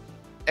just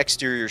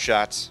exterior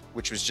shots,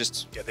 which was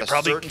just a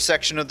probably, certain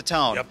section of the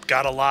town. Yep,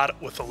 got a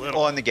lot with a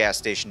little. Oh, in the gas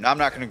station. I'm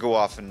not going to go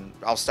off, and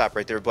I'll stop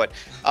right there. But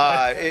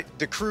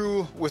the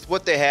crew, with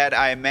what they had,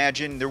 I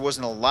imagine there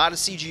wasn't a lot of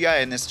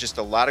CGI in this, just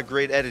a lot of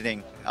great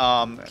editing.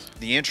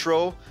 The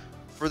intro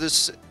for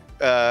this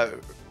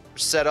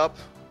setup,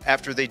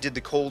 after they did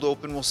the cold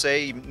open, we'll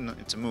say, even though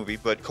it's a movie,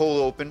 but cold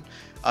open,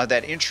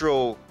 that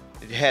intro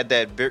had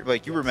that,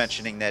 like you were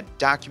mentioning, that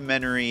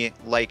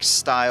documentary-like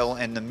style,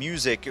 and the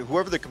music,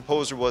 whoever the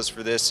composer was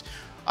for this,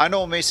 I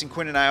know Mason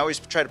Quinn and I always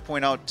try to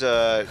point out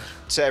to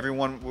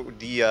everyone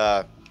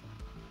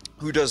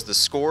who does the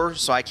score,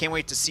 so I can't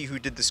wait to see who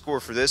did the score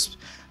for this.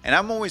 And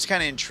I'm always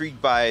kind of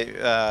intrigued by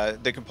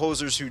the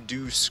composers who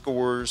do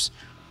scores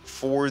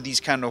for these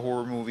kind of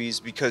horror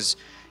movies, because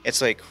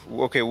it's like,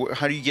 okay,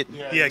 how do you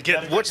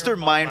get what's their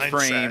mind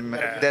frame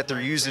that they're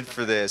using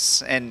for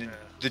this? And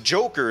the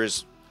Joker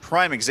is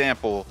prime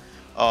example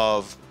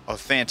of a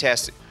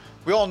fantastic.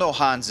 We all know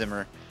Hans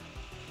Zimmer,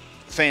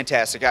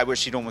 fantastic. I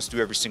wish he'd almost do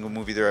every single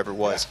movie there ever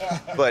was.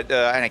 But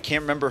and I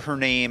can't remember her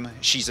name.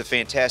 She's a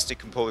fantastic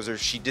composer.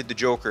 She did the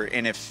Joker,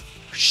 and if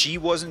she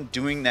wasn't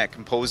doing that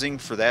composing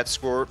for that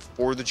score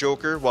for the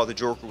Joker, while the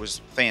Joker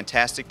was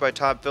fantastic by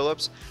Todd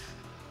Phillips,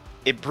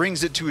 it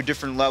brings it to a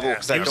different level.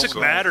 Yeah, music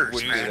matters.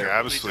 Music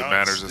absolutely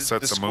matters. It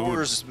sets the mood.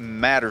 Scores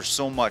matter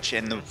so much,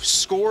 and the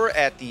score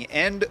at the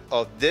end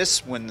of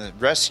this, when there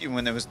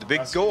was the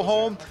big go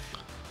home,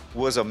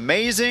 was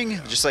amazing.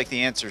 Just like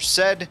the answer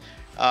said.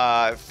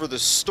 For the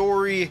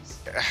story,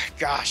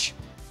 gosh,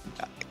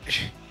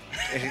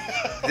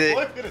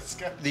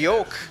 the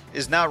Oak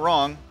is not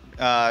wrong.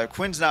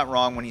 Quinn's not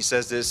wrong when he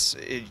says this.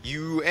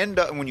 You end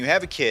up, when you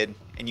have a kid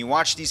and you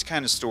watch these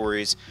kind of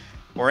stories,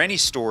 or any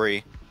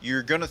story,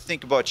 you're gonna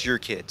think about your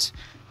kids.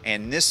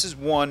 And this is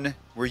one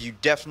where you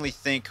definitely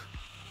think,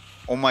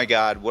 oh my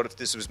God, what if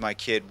this was my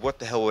kid? What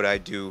the hell would I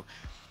do?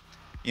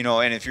 You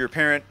know, and if you're a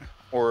parent,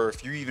 or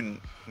if you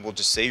even, we'll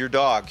just say your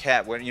dog,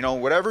 cat, you know,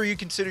 whatever you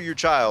consider your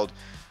child,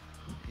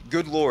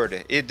 good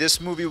Lord.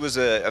 This movie was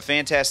a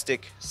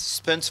fantastic,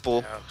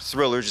 suspenseful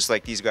thriller, just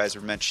like these guys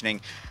were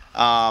mentioning.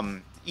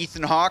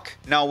 Ethan Hawke,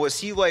 now was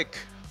he like,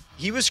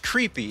 he was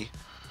creepy,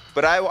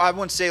 but I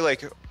wouldn't say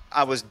like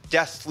I was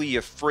deathly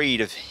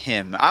afraid of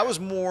him. I was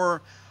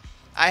more,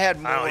 I had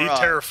more. Oh, he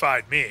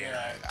terrified me.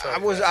 Yeah, I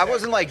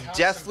wasn't like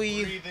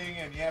deathly. Breathing,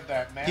 and you have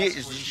that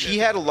He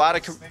had a lot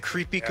of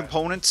creepy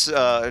components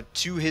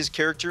to his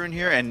character in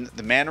here, and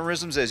the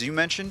mannerisms, as you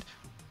mentioned,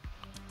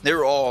 they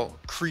were all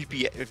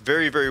creepy,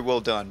 very, very well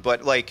done.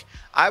 But like,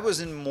 I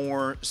was in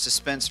more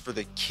suspense for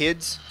the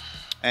kids,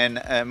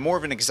 and more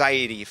of an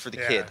anxiety for the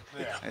kid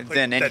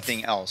than like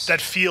anything else.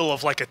 That feel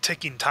of like a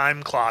ticking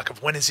time clock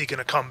of when is he going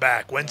to come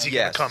back? When's he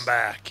going to come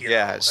back? You know,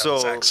 that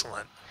was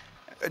excellent.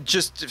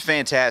 Just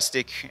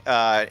fantastic.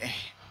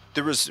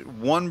 There was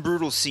one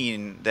brutal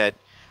scene that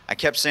I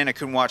kept saying I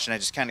couldn't watch, and I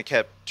just kind of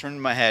kept turning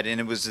my head, and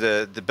it was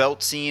the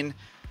belt scene.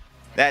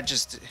 That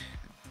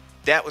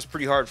was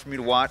pretty hard for me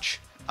to watch.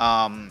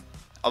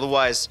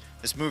 Otherwise,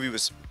 this movie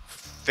was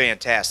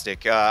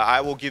fantastic. I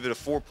will give it a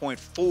 4.4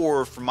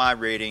 for my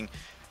rating.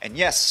 And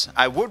yes,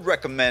 I would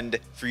recommend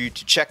for you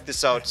to check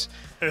this out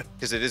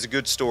because it is a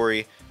good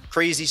story.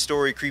 Crazy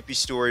story, creepy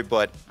story,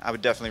 but I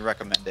would definitely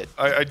recommend it.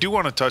 I do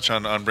want to touch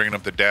on bringing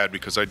up the dad,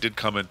 because I did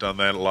comment on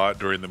that a lot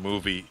during the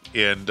movie.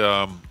 And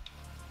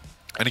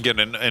again,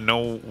 in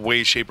no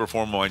way, shape, or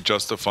form am I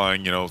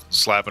justifying, you know,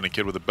 slapping a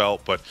kid with a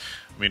belt. But,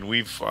 I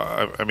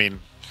mean,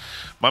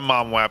 my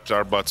mom whapped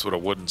our butts with a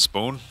wooden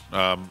spoon.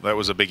 That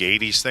was a big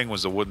 80s thing,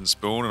 was a wooden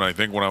spoon. And I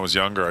think when I was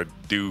younger, I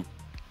do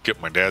get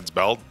my dad's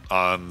belt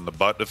on the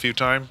butt a few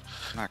times.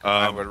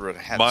 I've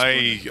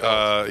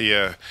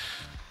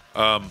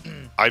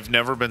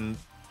never been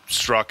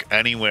struck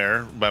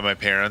anywhere by my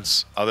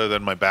parents other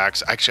than my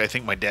backs. Actually, I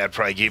think my dad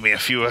probably gave me a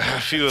few of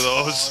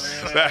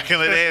those back in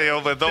the day, you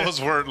know, but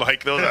those weren't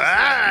like those. You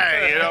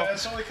know.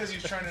 That's only because he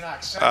was trying to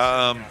knock sense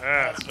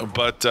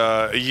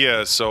into you.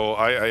 Yeah, so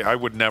I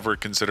would never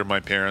consider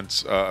my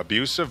parents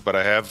abusive, but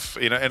I have,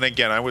 you know, and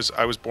again, I was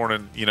born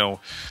in, you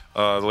know,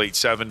 the late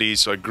 70s,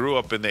 so I grew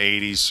up in the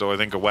 80s. So I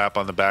think a whap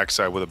on the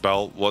backside with a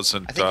belt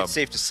wasn't. I think it's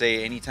safe to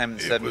say anytime in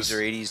the 70s or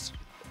 80s.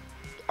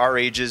 Our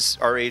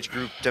age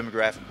group,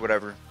 demographic,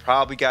 whatever,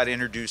 probably got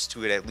introduced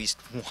to it at least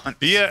once.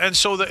 Yeah, and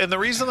so the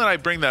reason that I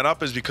bring that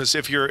up is because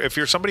if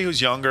you're somebody who's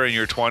younger in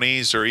your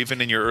 20s or even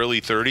in your early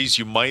 30s,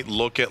 you might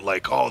look at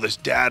like, oh, this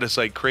dad is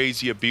like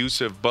crazy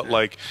abusive, but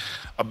like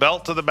a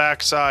belt to the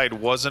backside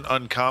wasn't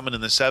uncommon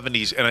in the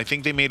 70s, and I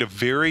think they made a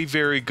very,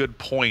 very good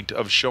point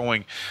of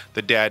showing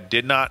the dad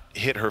did not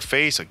hit her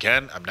face.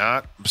 Again, I'm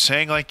not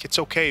saying like it's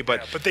okay,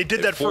 but they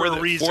did that for a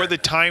reason. For the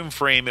time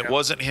frame, it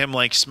wasn't him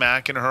like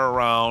smacking her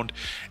around,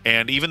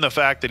 and even the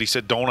fact that he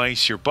said, "Don't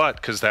ice your butt,"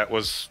 because that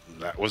was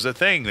a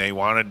thing. They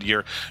wanted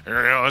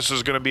this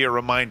is going to be a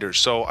reminder.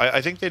 So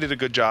I think they did a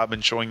good job in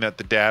showing that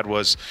the dad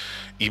was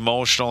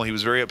emotional. He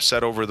was very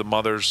upset over the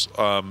mother's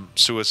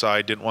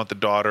suicide, didn't want the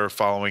daughter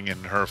following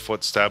in her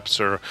footsteps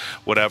or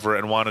whatever,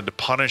 and wanted to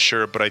punish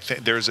her. But I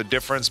think there's a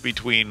difference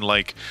between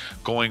like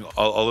going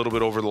a little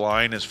bit over the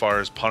line as far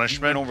as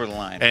punishment. He went over the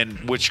line.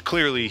 And which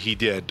clearly he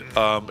did.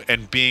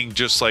 And being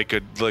just like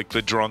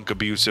the drunk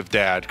abusive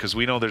dad, because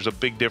we know there's a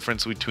big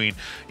difference between,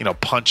 you know,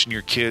 punching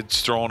your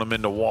kids, throwing them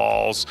into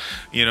walls.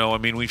 You know, I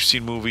mean, we've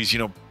seen movies, you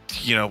know,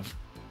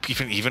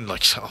 even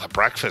like The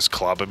Breakfast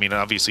Club. I mean,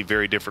 obviously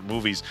very different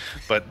movies,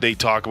 but they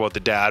talk about the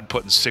dad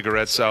putting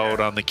cigarettes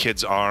out on the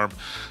kid's arm.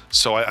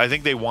 So I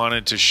think they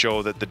wanted to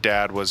show that the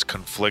dad was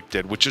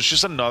conflicted, which is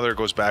just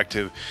goes back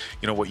to,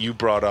 you know, what you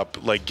brought up,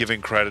 like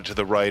giving credit to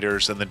the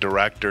writers and the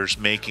directors,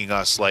 making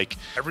us like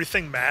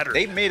everything matters.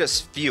 They made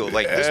us feel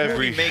like this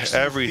movie makes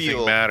everything you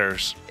feel,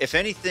 matters. If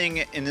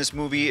anything in this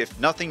movie, if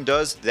nothing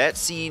does, that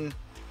scene,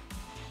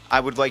 I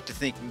would like to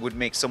think would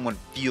make someone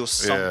feel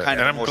some kind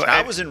of emotion.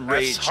 I was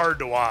enraged. That's hard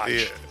to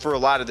watch for a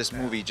lot of this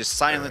movie, just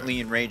silently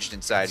enraged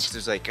inside. Because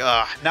there's like,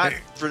 not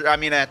for, I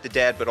mean, at the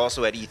dad, but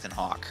also at Ethan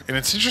Hawke. And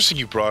it's interesting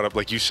you brought up,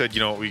 like you said,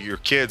 you know, your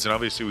kids, and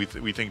obviously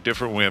we think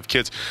different when we have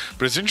kids.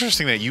 But it's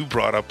interesting that you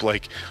brought up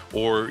like,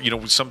 or you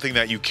know, something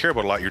that you care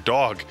about a lot, your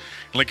dog.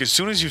 And like as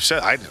soon as you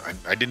said, I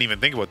didn't even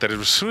think about that.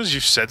 As soon as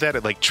you said that,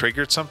 it like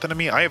triggered something to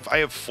me. I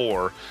have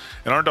 4,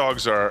 and our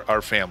dogs are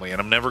our family,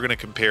 and I'm never going to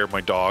compare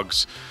my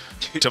dogs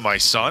to my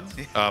son.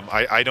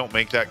 I don't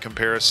make that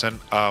comparison.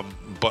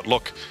 But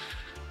look,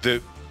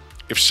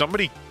 if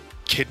somebody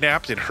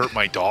kidnapped and hurt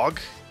my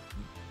dog,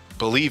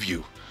 believe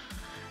you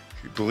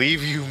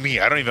me,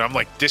 I don't even, I'm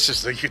like, this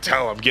is, you can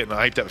tell I'm getting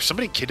hyped up. If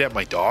somebody kidnapped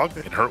my dog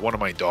and hurt one of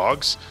my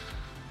dogs,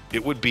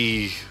 it would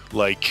be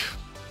like,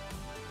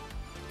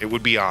 it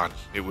would be on.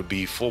 It would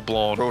be full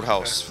blown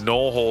Roadhouse.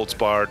 No holds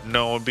barred.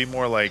 No, it'd be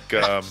more like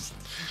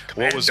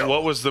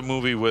what was the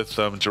movie with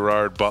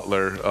Gerard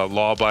Butler,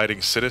 Law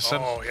Abiding Citizen?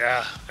 Oh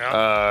yeah.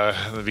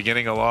 The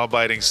beginning of Law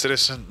Abiding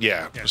Citizen.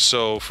 Yeah.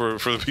 So for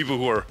the people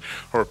who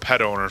are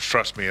pet owners,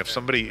 trust me, if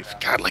somebody,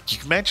 God, like you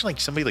can imagine like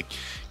somebody like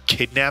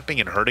kidnapping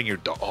and hurting your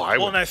dog.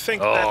 Oh, and I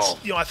think that's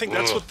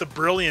that's what the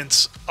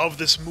brilliance of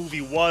this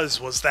movie was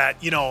that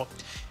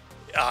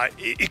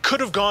it could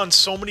have gone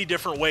so many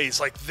different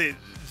ways. Like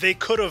they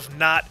could have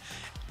not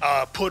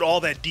put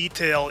all that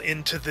detail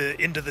into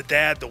the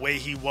dad the way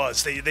he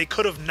was. They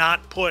could have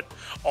not put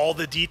all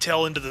the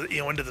detail into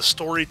the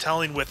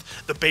storytelling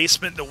with the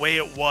basement the way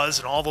it was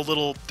and all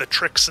the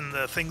tricks and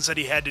the things that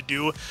he had to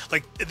do.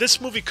 Like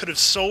this movie could have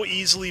so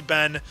easily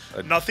been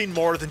nothing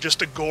more than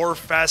just a gore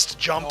fest,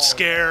 jump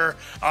scare,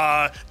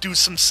 do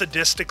some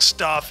sadistic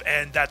stuff,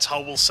 and that's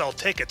how we'll sell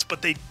tickets.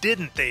 But they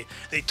didn't. They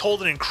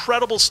told an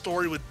incredible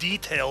story with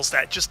details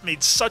that just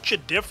made such a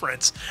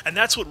difference, and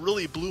that's what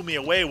really blew me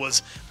away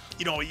was.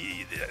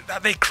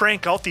 They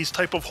crank out these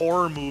type of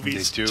horror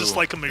movies just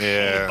like a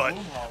machine, but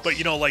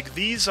like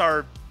these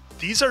are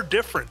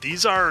different.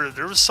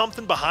 There was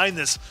something behind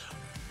this.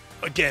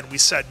 Again, we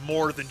said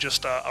more than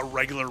just a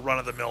regular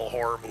run-of-the-mill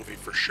horror movie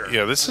for sure.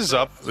 Yeah, this is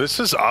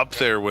up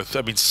there with.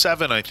 I mean,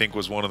 Seven I think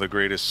was one of the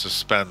greatest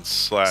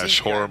suspense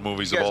 / horror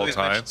movies of all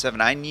time. Seven.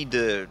 I need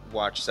to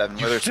watch Seven,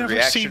 whether it's a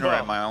reaction or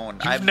on my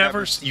own.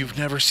 You've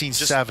never seen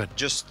Seven.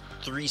 Just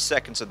 3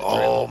 seconds of the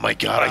Oh my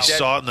God! I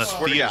saw it in the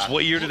theaters.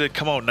 What year did it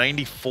come out?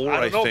 94,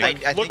 I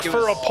think. I Look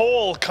for a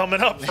poll coming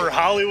up for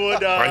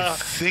Hollywood.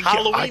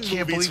 Halloween. I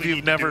can't believe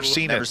you've never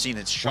seen it. Never seen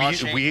it.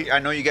 Shawshank. I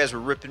know you guys were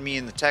ripping me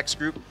in the text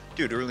group,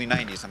 dude. Early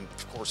 '90s.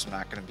 Of course, I'm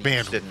not going to be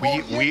interested.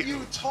 You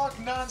talk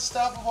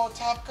nonstop about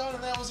Top Gun,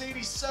 and that was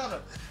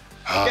 '87.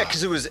 Yeah,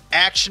 because it was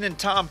action and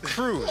Tom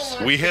Cruise.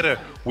 We had a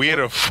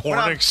foreign. When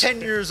I'm 10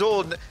 years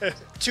old,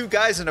 2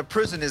 guys in a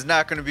prison is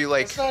not going to be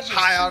like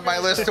high on my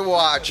list to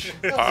watch.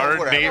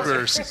 Our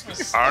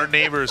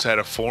neighbors had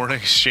a foreign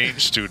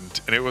exchange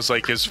student, and it was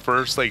like his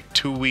first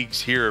 2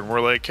 weeks here, and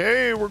we're like,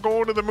 hey, we're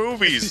going to the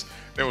movies.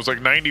 And it was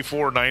like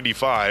 94,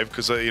 95,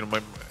 because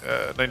my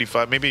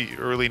 95, maybe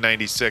early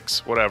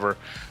 96, whatever.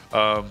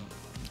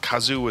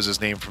 Kazu was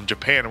his name from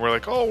Japan, and we're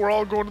like, oh, we're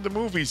all going to the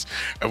movies,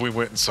 and we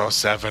went and saw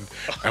Seven,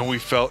 and we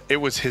felt it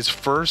was his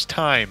first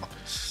time.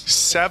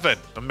 Seven,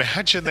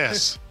 imagine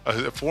this,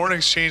 a foreign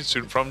exchange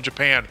student from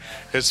Japan,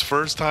 his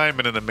first time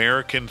in an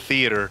American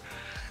theater,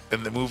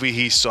 and the movie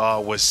he saw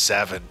was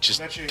Seven,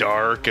 just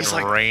dark and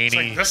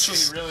rainy. This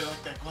is really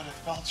like that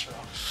Gwyneth Paltrow.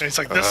 And it's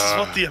like, this is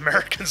what the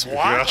Americans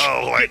watch.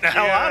 Get the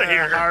hell out of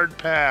here. Hard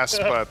pass,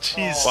 but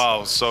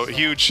wow. So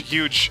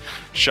huge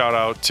shout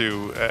out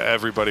to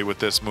everybody with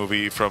this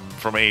movie from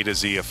A to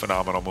Z, a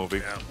phenomenal movie.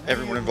 Yeah.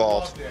 Everyone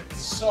involved.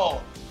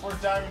 So, for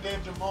Diamond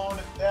Dave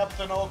Damone,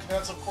 Appleton Oak,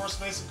 that's of course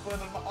Mason Quinn,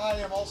 and I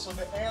am also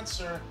the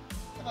answer.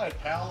 Good night,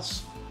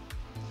 pals.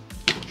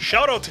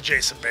 Shout out to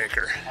Jason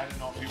Baker. I didn't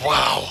know if you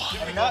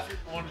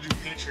wanted to do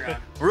Patreon.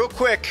 Real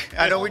quick,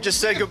 I know we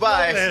just said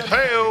goodbye.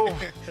 Hey-o.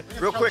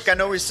 Real quick, I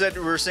know we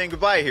were saying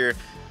goodbye here.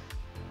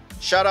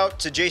 Shout out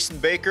to Jason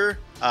Baker,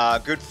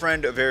 good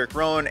friend of Eric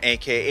Rowan,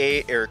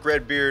 aka Eric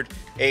Redbeard,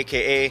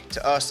 aka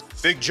to us,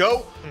 Big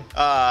Joe.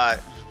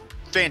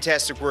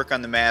 Fantastic work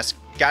on the mask.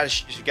 Gotta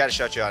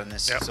shout you out on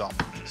this. Yep.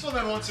 So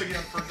then once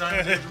again for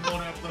Diamond Dave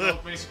Damone, Appleton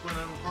Oak, Mason Quinn,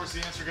 and of course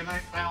the answer. Good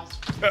night, pals.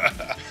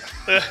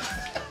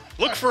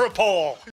 Look for a poll.